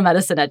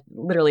telemedicine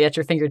literally at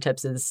your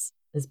fingertips has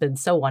been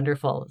so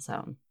wonderful.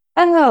 So.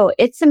 Oh,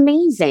 it's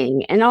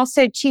amazing. And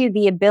also too,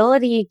 the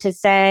ability to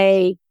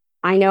say,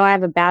 I know I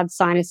have a bad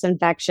sinus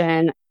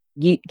infection,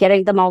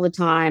 getting them all the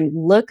time,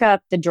 look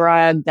up the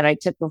drug that I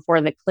took before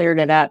that cleared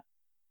it up.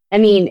 I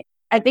mean,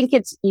 I think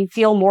you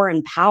feel more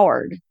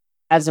empowered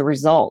as a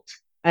result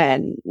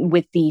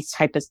with these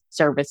type of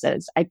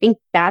services. I think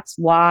that's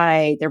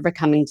why they're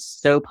becoming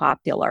so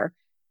popular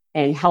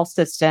and health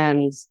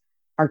systems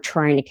are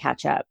trying to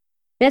catch up.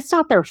 It's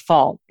not their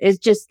fault. It's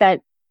just that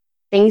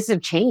things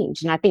have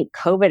changed. And I think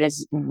COVID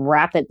has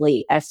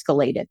rapidly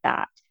escalated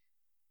that.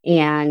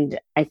 And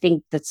I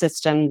think the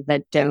systems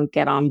that don't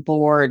get on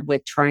board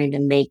with trying to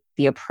make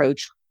the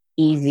approach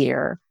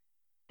easier,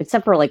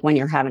 except for like when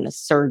you're having a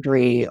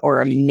surgery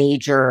or a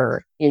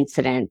major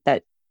incident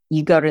that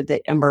you go to the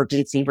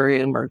emergency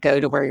room or go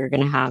to where you're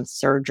going to have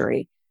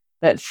surgery.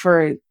 But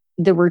for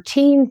the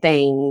routine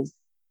things,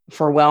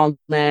 for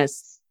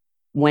wellness,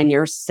 when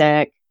you're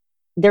sick,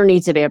 there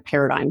needs to be a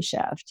paradigm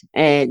shift.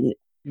 And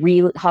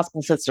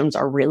hospital systems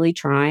are really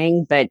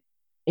trying, but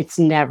it's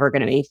never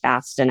going to be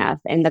fast enough.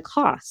 And the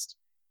cost,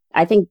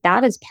 I think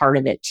that is part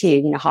of it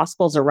too.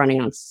 Hospitals are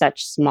running on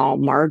such small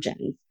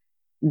margins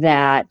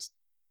that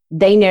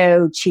they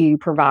know to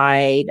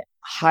provide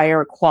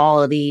higher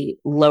quality,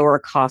 lower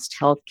cost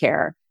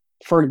healthcare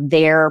for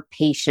their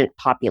patient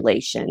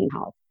population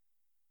health.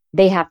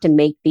 They have to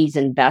make these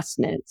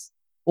investments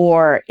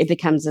or it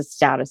becomes a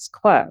status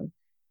quo.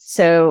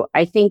 So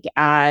I think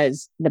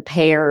as the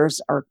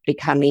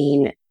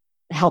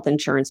health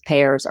insurance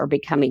payers are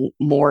becoming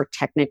more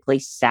technically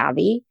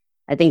savvy,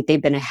 I think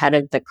they've been ahead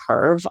of the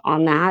curve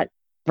on that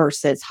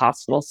versus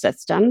hospital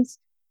systems.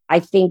 I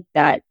think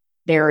that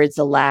there is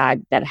a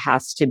lag that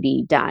has to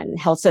be done.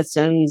 Health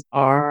systems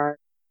are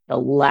the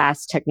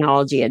last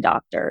technology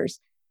adopters.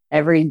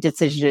 Every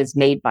decision is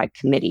made by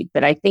committee.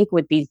 But I think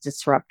with these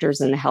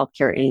disruptors in the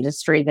healthcare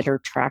industry that are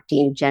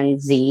attracting Gen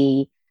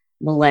Z,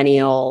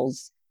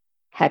 millennials,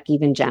 heck,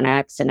 even Gen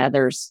X and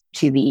others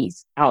to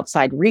these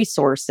outside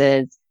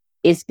resources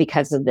is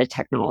because of the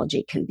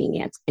technology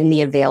convenience and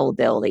the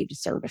availability to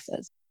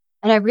services.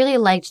 And I really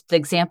liked the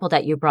example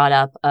that you brought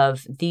up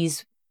of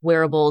these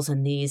wearables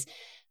and these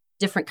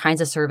different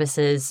kinds of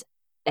services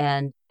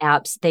and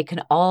apps. They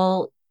can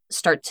all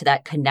start to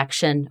that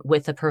connection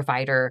with a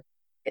provider.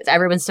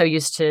 Everyone's so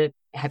used to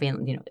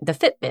having, the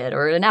Fitbit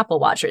or an Apple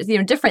Watch or,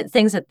 different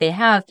things that they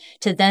have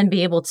to then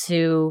be able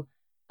to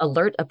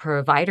alert a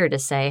provider to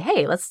say,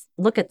 hey, let's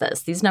look at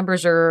this. These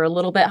numbers are a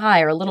little bit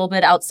high or a little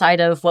bit outside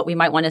of what we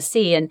might want to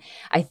see. And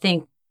I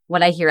think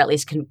what I hear at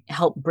least can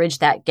help bridge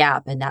that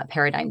gap and that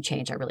paradigm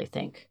change, I really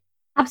think.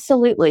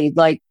 Absolutely.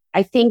 Like,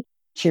 I think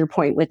to your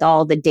point with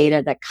all the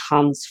data that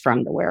comes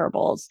from the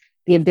wearables,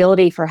 the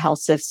ability for health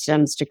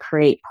systems to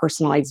create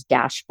personalized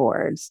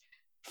dashboards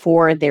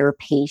for their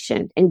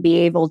patient and be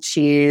able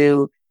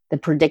to the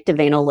predictive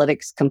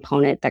analytics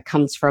component that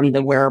comes from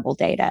the wearable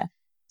data.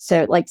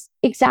 So like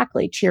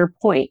exactly to your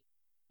point,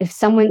 if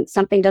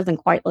something doesn't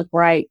quite look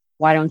right,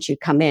 why don't you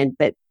come in?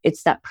 But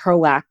it's that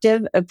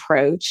proactive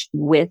approach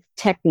with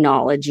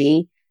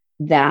technology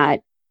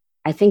that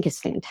I think is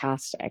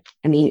fantastic.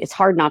 I mean, it's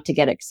hard not to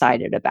get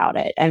excited about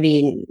it. I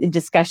mean,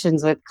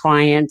 discussions with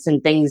clients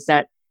and things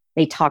that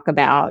they talk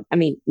about, I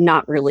mean,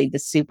 not really the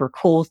super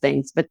cool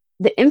things, but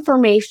the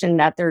information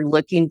that they're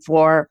looking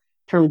for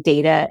from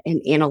data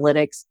and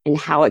analytics and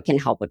how it can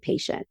help a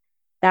patient.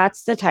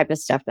 That's the type of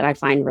stuff that I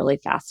find really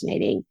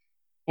fascinating.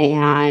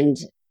 And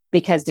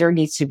because there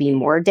needs to be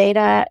more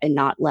data and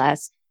not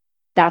less,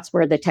 that's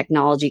where the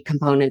technology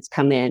components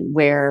come in,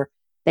 where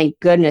thank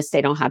goodness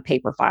they don't have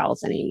paper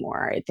files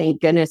anymore. Thank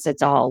goodness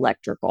it's all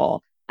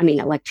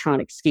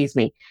electronic, excuse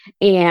me.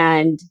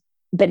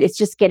 But it's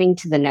just getting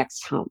to the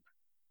next hump.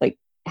 Like,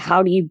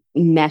 how do you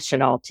mesh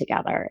it all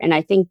together? And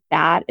I think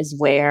that is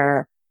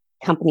where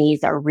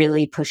companies are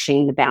really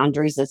pushing the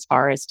boundaries as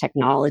far as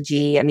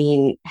technology. I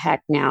mean,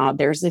 heck, now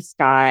there's this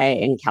guy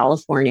in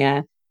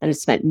California that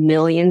has spent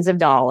millions of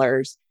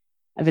dollars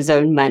of his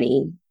own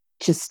money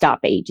to stop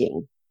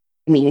aging.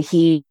 I mean,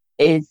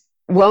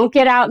 won't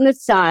get out in the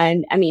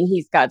sun. I mean,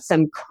 he's got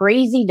some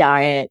crazy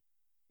diet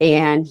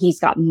and he's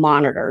got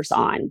monitors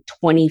on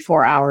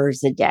 24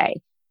 hours a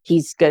day.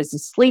 He goes to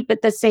sleep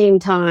at the same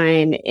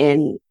time.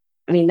 And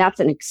I mean, that's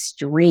an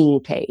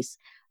extreme case,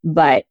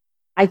 but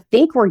I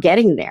think we're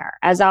getting there.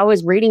 As I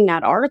was reading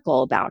that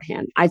article about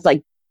him, I was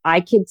like,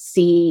 I could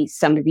see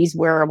some of these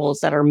wearables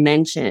that are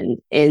mentioned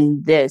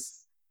in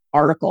this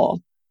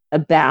article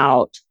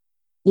about,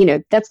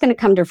 that's going to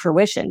come to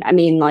fruition. I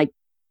mean, like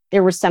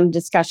there was some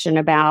discussion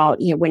about,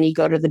 when you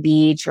go to the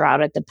beach or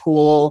out at the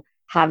pool,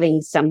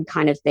 having some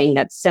kind of thing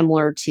that's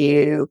similar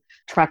to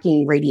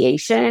tracking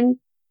radiation.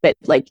 But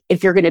like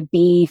if you're going to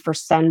be for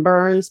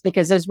sunburns,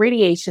 because those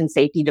radiation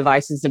safety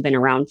devices have been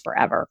around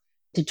forever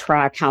to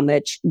track how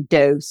much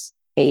dose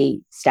a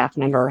staff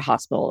member at a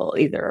hospital,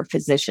 either a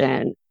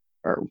physician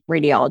or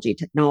radiology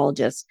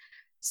technologist.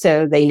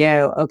 So they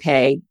know,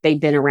 okay, they've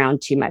been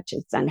around too much,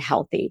 it's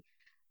unhealthy.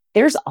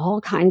 There's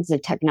all kinds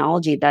of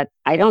technology that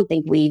I don't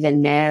think we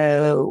even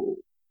know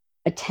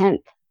a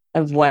tenth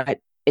of what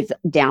is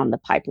down the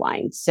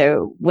pipeline.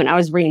 So when I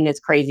was reading this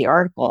crazy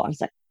article, I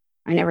was like,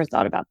 I never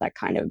thought about that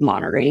kind of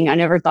monitoring. I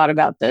never thought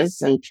about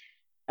this and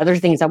other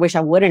things I wish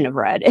I wouldn't have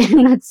read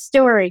in that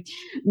story.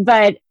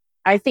 But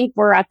I think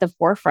we're at the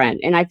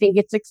forefront and I think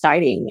it's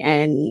exciting.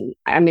 And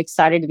I'm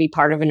excited to be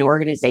part of an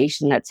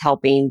organization that's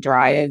helping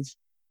drive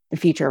the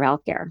future of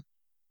healthcare.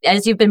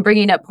 As you've been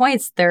bringing up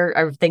points, there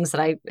are things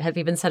that I have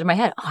even said in my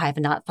head, oh, I have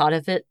not thought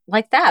of it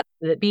like that,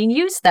 it being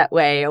used that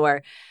way.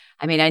 Or,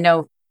 I mean, I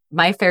know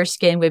my fair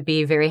skin would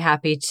be very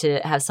happy to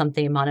have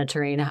something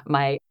monitoring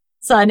my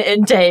sun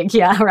intake.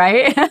 Yeah,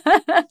 right.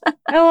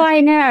 Oh,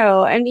 I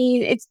know. I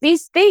mean, it's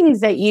these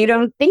things that you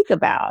don't think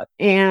about.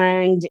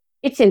 And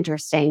it's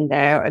interesting, though.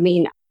 I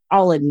mean,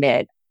 I'll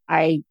admit,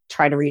 I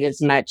try to read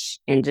as much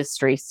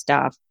industry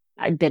stuff.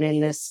 I've been in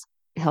this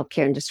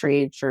healthcare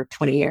industry for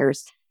 20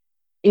 years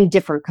in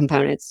different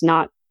components,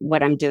 not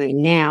what I'm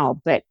doing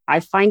now, but I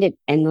find it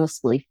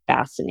endlessly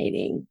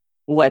fascinating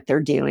what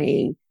they're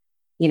doing,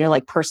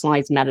 like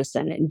personalized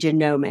medicine and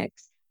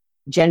genomics.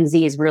 Gen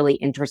Z is really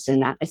interested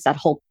in that. It's that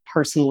whole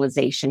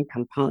personalization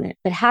component.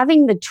 But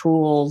having the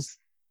tools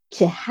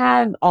to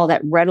have all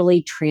that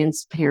readily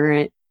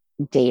transparent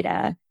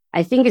data,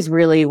 I think is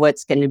really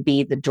what's going to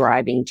be the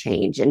driving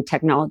change. And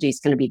technology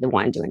is going to be the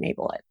one to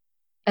enable it.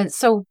 And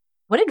so,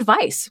 what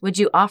advice would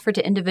you offer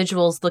to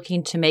individuals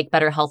looking to make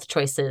better health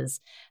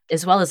choices,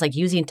 as well as like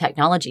using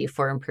technology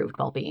for improved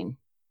well-being?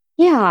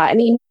 Yeah, I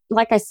mean,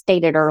 like I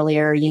stated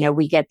earlier,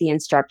 we get the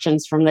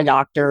instructions from the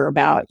doctor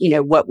about,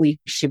 what we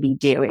should be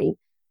doing.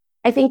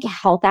 I think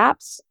health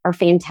apps are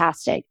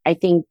fantastic. I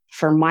think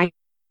for my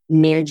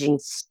managing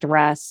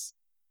stress,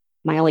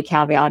 my only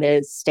caveat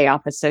is stay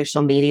off of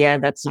social media.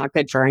 That's not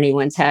good for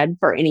anyone's head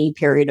for any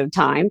period of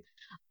time.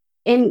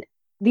 And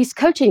these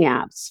coaching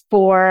apps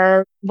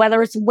for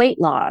whether it's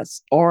weight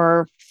loss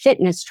or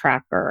fitness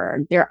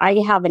tracker, I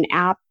have an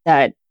app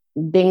that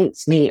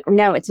bings me, or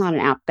no, it's not an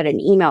app, but an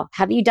email.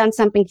 Have you done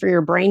something for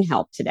your brain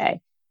health today?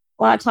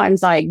 A lot of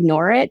times I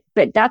ignore it,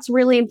 but that's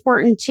really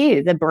important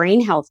too, the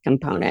brain health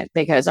component,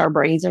 because our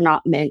brains are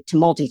not meant to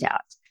multitask.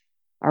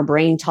 Our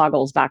brain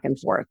toggles back and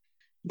forth.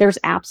 There's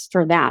apps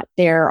for that.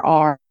 There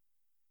are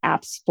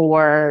apps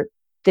for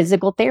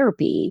physical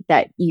therapy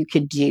that you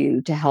could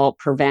do to help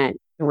prevent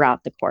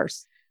throughout the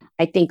course.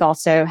 I think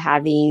also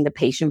having the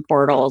patient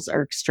portals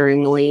are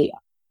extremely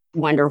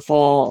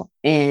wonderful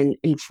and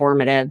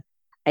informative.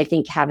 I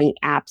think having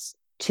apps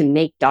to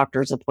make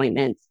doctor's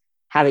appointments,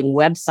 having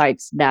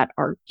websites that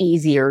are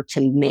easier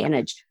to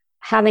manage,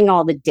 having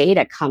all the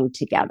data come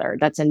together.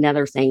 That's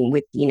another thing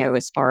with,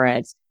 as far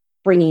as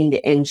bringing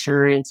the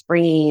insurance,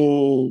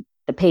 bringing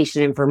the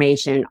patient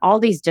information, all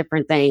these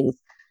different things.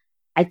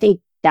 I think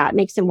that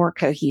makes it more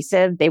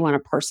cohesive. They want a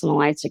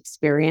personalized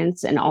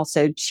experience. And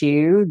also,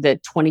 too, the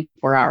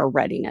 24-hour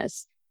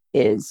readiness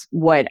is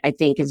what I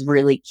think is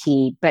really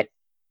key. But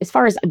as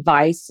far as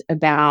advice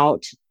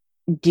about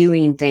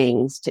doing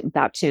things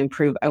to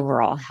improve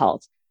overall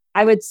health,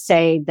 I would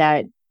say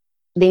that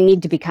they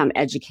need to become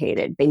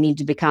educated. They need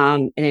to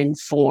become an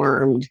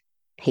informed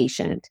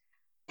patient.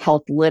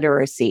 Health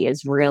literacy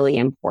is really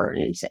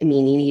important. I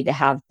mean, you need to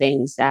have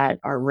things that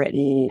are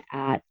written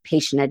at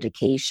patient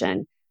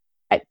education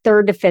at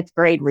 3rd to 5th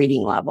grade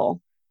reading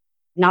level.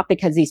 Not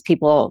because these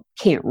people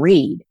can't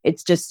read,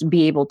 it's just to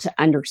be able to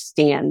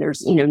understand.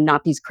 There's,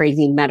 not these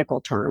crazy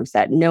medical terms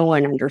that no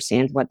one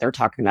understands what they're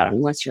talking about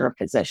unless you're a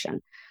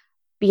physician.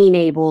 Being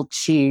able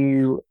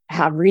to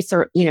have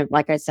research,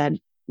 like I said,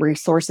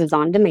 resources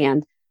on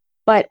demand,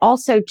 but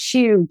also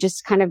to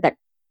just kind of that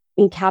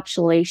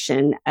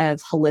encapsulation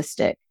of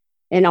holistic.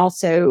 And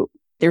also,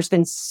 there's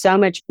been so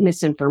much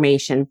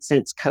misinformation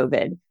since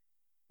COVID.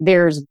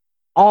 There's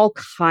all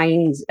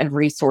kinds of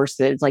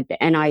resources, like the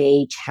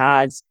NIH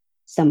has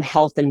some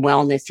health and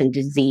wellness and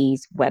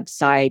disease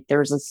website.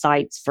 There's a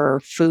sites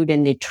for food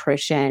and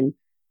nutrition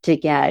to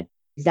get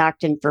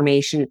exact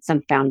information.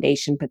 Some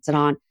foundation puts it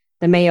on.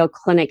 The Mayo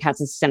Clinic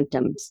has a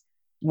symptoms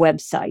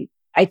website.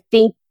 I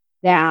think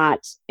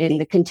that in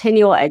the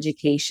continual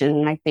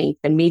education, I think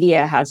the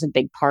media has a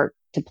big part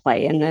to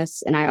play in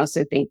this. And I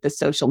also think the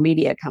social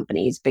media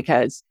companies,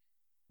 because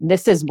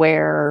this is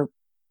where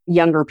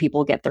younger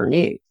people get their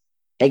news.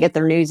 They get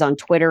their news on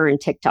Twitter and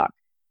TikTok.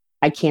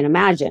 I can't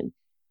imagine.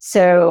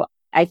 So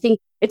I think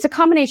it's a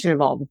combination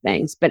of all the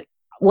things. But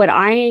what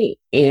I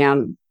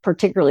am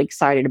particularly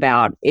excited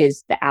about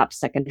is the apps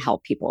that can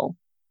help people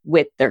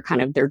with their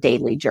kind of their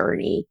daily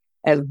journey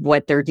of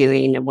what they're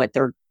doing and what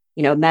their,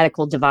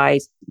 medical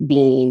device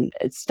being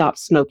a stop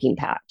smoking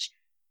patch.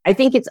 I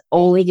think it's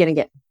only going to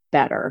get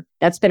better.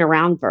 That's been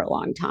around for a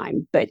long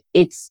time, but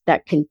it's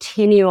that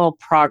continual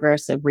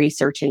progress of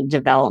research and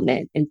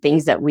development and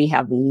things that we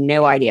have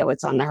no idea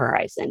what's on the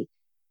horizon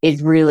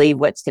is really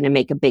what's going to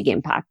make a big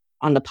impact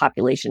on the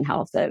population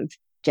health of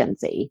Gen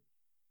Z.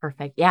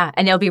 Perfect. Yeah.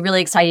 And it'll be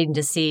really exciting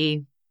to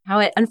see how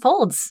it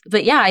unfolds.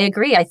 But yeah, I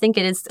agree. I think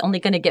it is only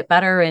going to get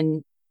better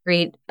and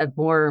create a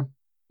more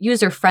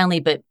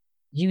user-friendly, but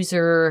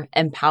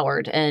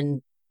user-empowered.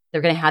 And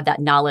they're going to have that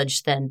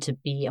knowledge then to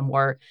be a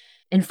more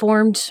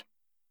informed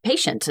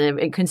patient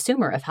and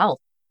consumer of health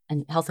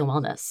and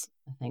wellness.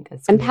 I think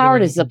it's empowered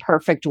really is the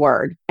perfect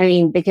word. I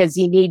mean, because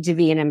you need to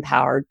be an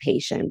empowered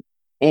patient,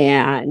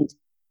 and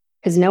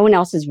because no one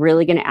else is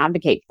really going to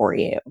advocate for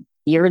you.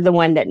 You're the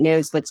one that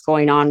knows what's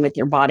going on with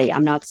your body.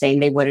 I'm not saying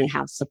they wouldn't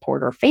have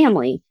support or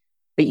family,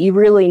 but you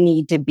really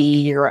need to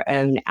be your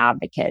own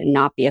advocate and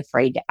not be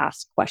afraid to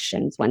ask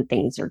questions when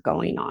things are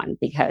going on.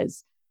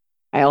 Because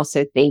I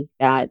also think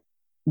that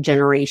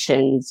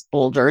generations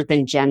older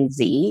than Gen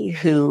Z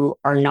who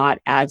are not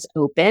as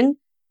open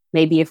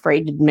may be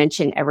afraid to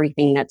mention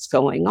everything that's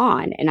going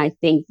on. And I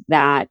think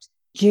that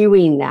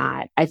doing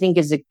that, I think,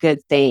 is a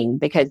good thing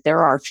because there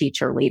are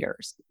future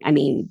leaders. I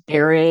mean,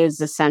 there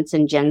is a sense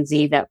in Gen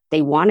Z that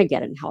they want to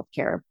get in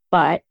healthcare,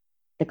 but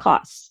the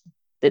costs,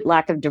 the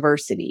lack of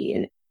diversity,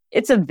 and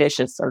it's a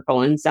vicious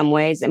circle in some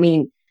ways. I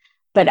mean,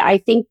 but I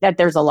think that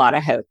there's a lot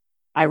of hope.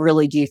 I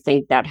really do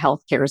think that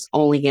healthcare is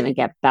only going to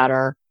get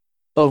better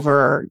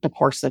over the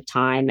course of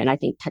time. And I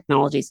think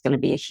technology is going to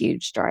be a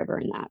huge driver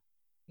in that.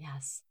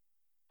 Yes.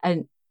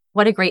 And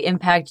what a great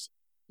impact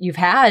you've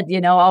had,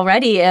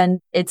 already. And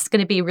it's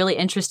going to be really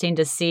interesting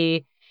to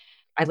see.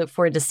 I look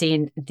forward to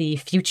seeing the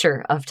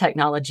future of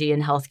technology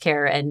in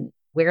healthcare and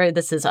where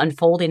this is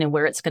unfolding and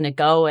where it's going to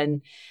go.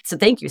 And so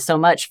thank you so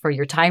much for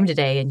your time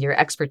today and your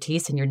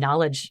expertise and your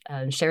knowledge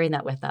and sharing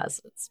that with us.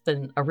 It's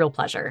been a real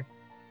pleasure.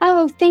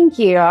 Oh, thank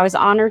you. I was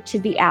honored to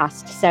be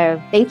asked. So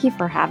thank you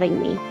for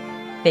having me.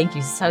 Thank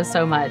you so,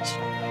 so much.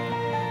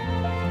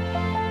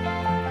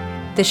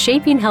 The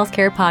Shaping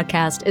Healthcare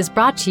podcast is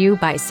brought to you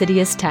by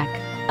Citius Tech,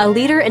 a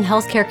leader in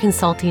healthcare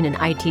consulting and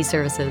IT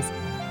services.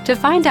 To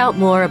find out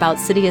more about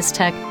Citius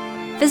Tech,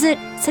 visit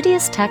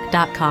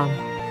citiustech.com.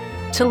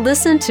 To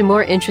listen to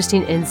more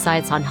interesting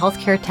insights on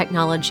healthcare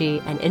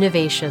technology and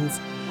innovations,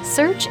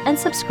 search and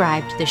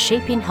subscribe to the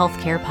Shaping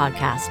Healthcare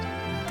podcast.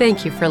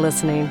 Thank you for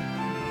listening.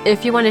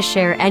 If you want to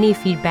share any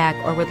feedback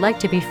or would like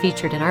to be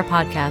featured in our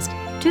podcast,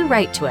 do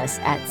write to us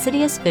at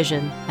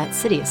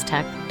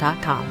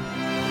citiusvision@citiustech.com.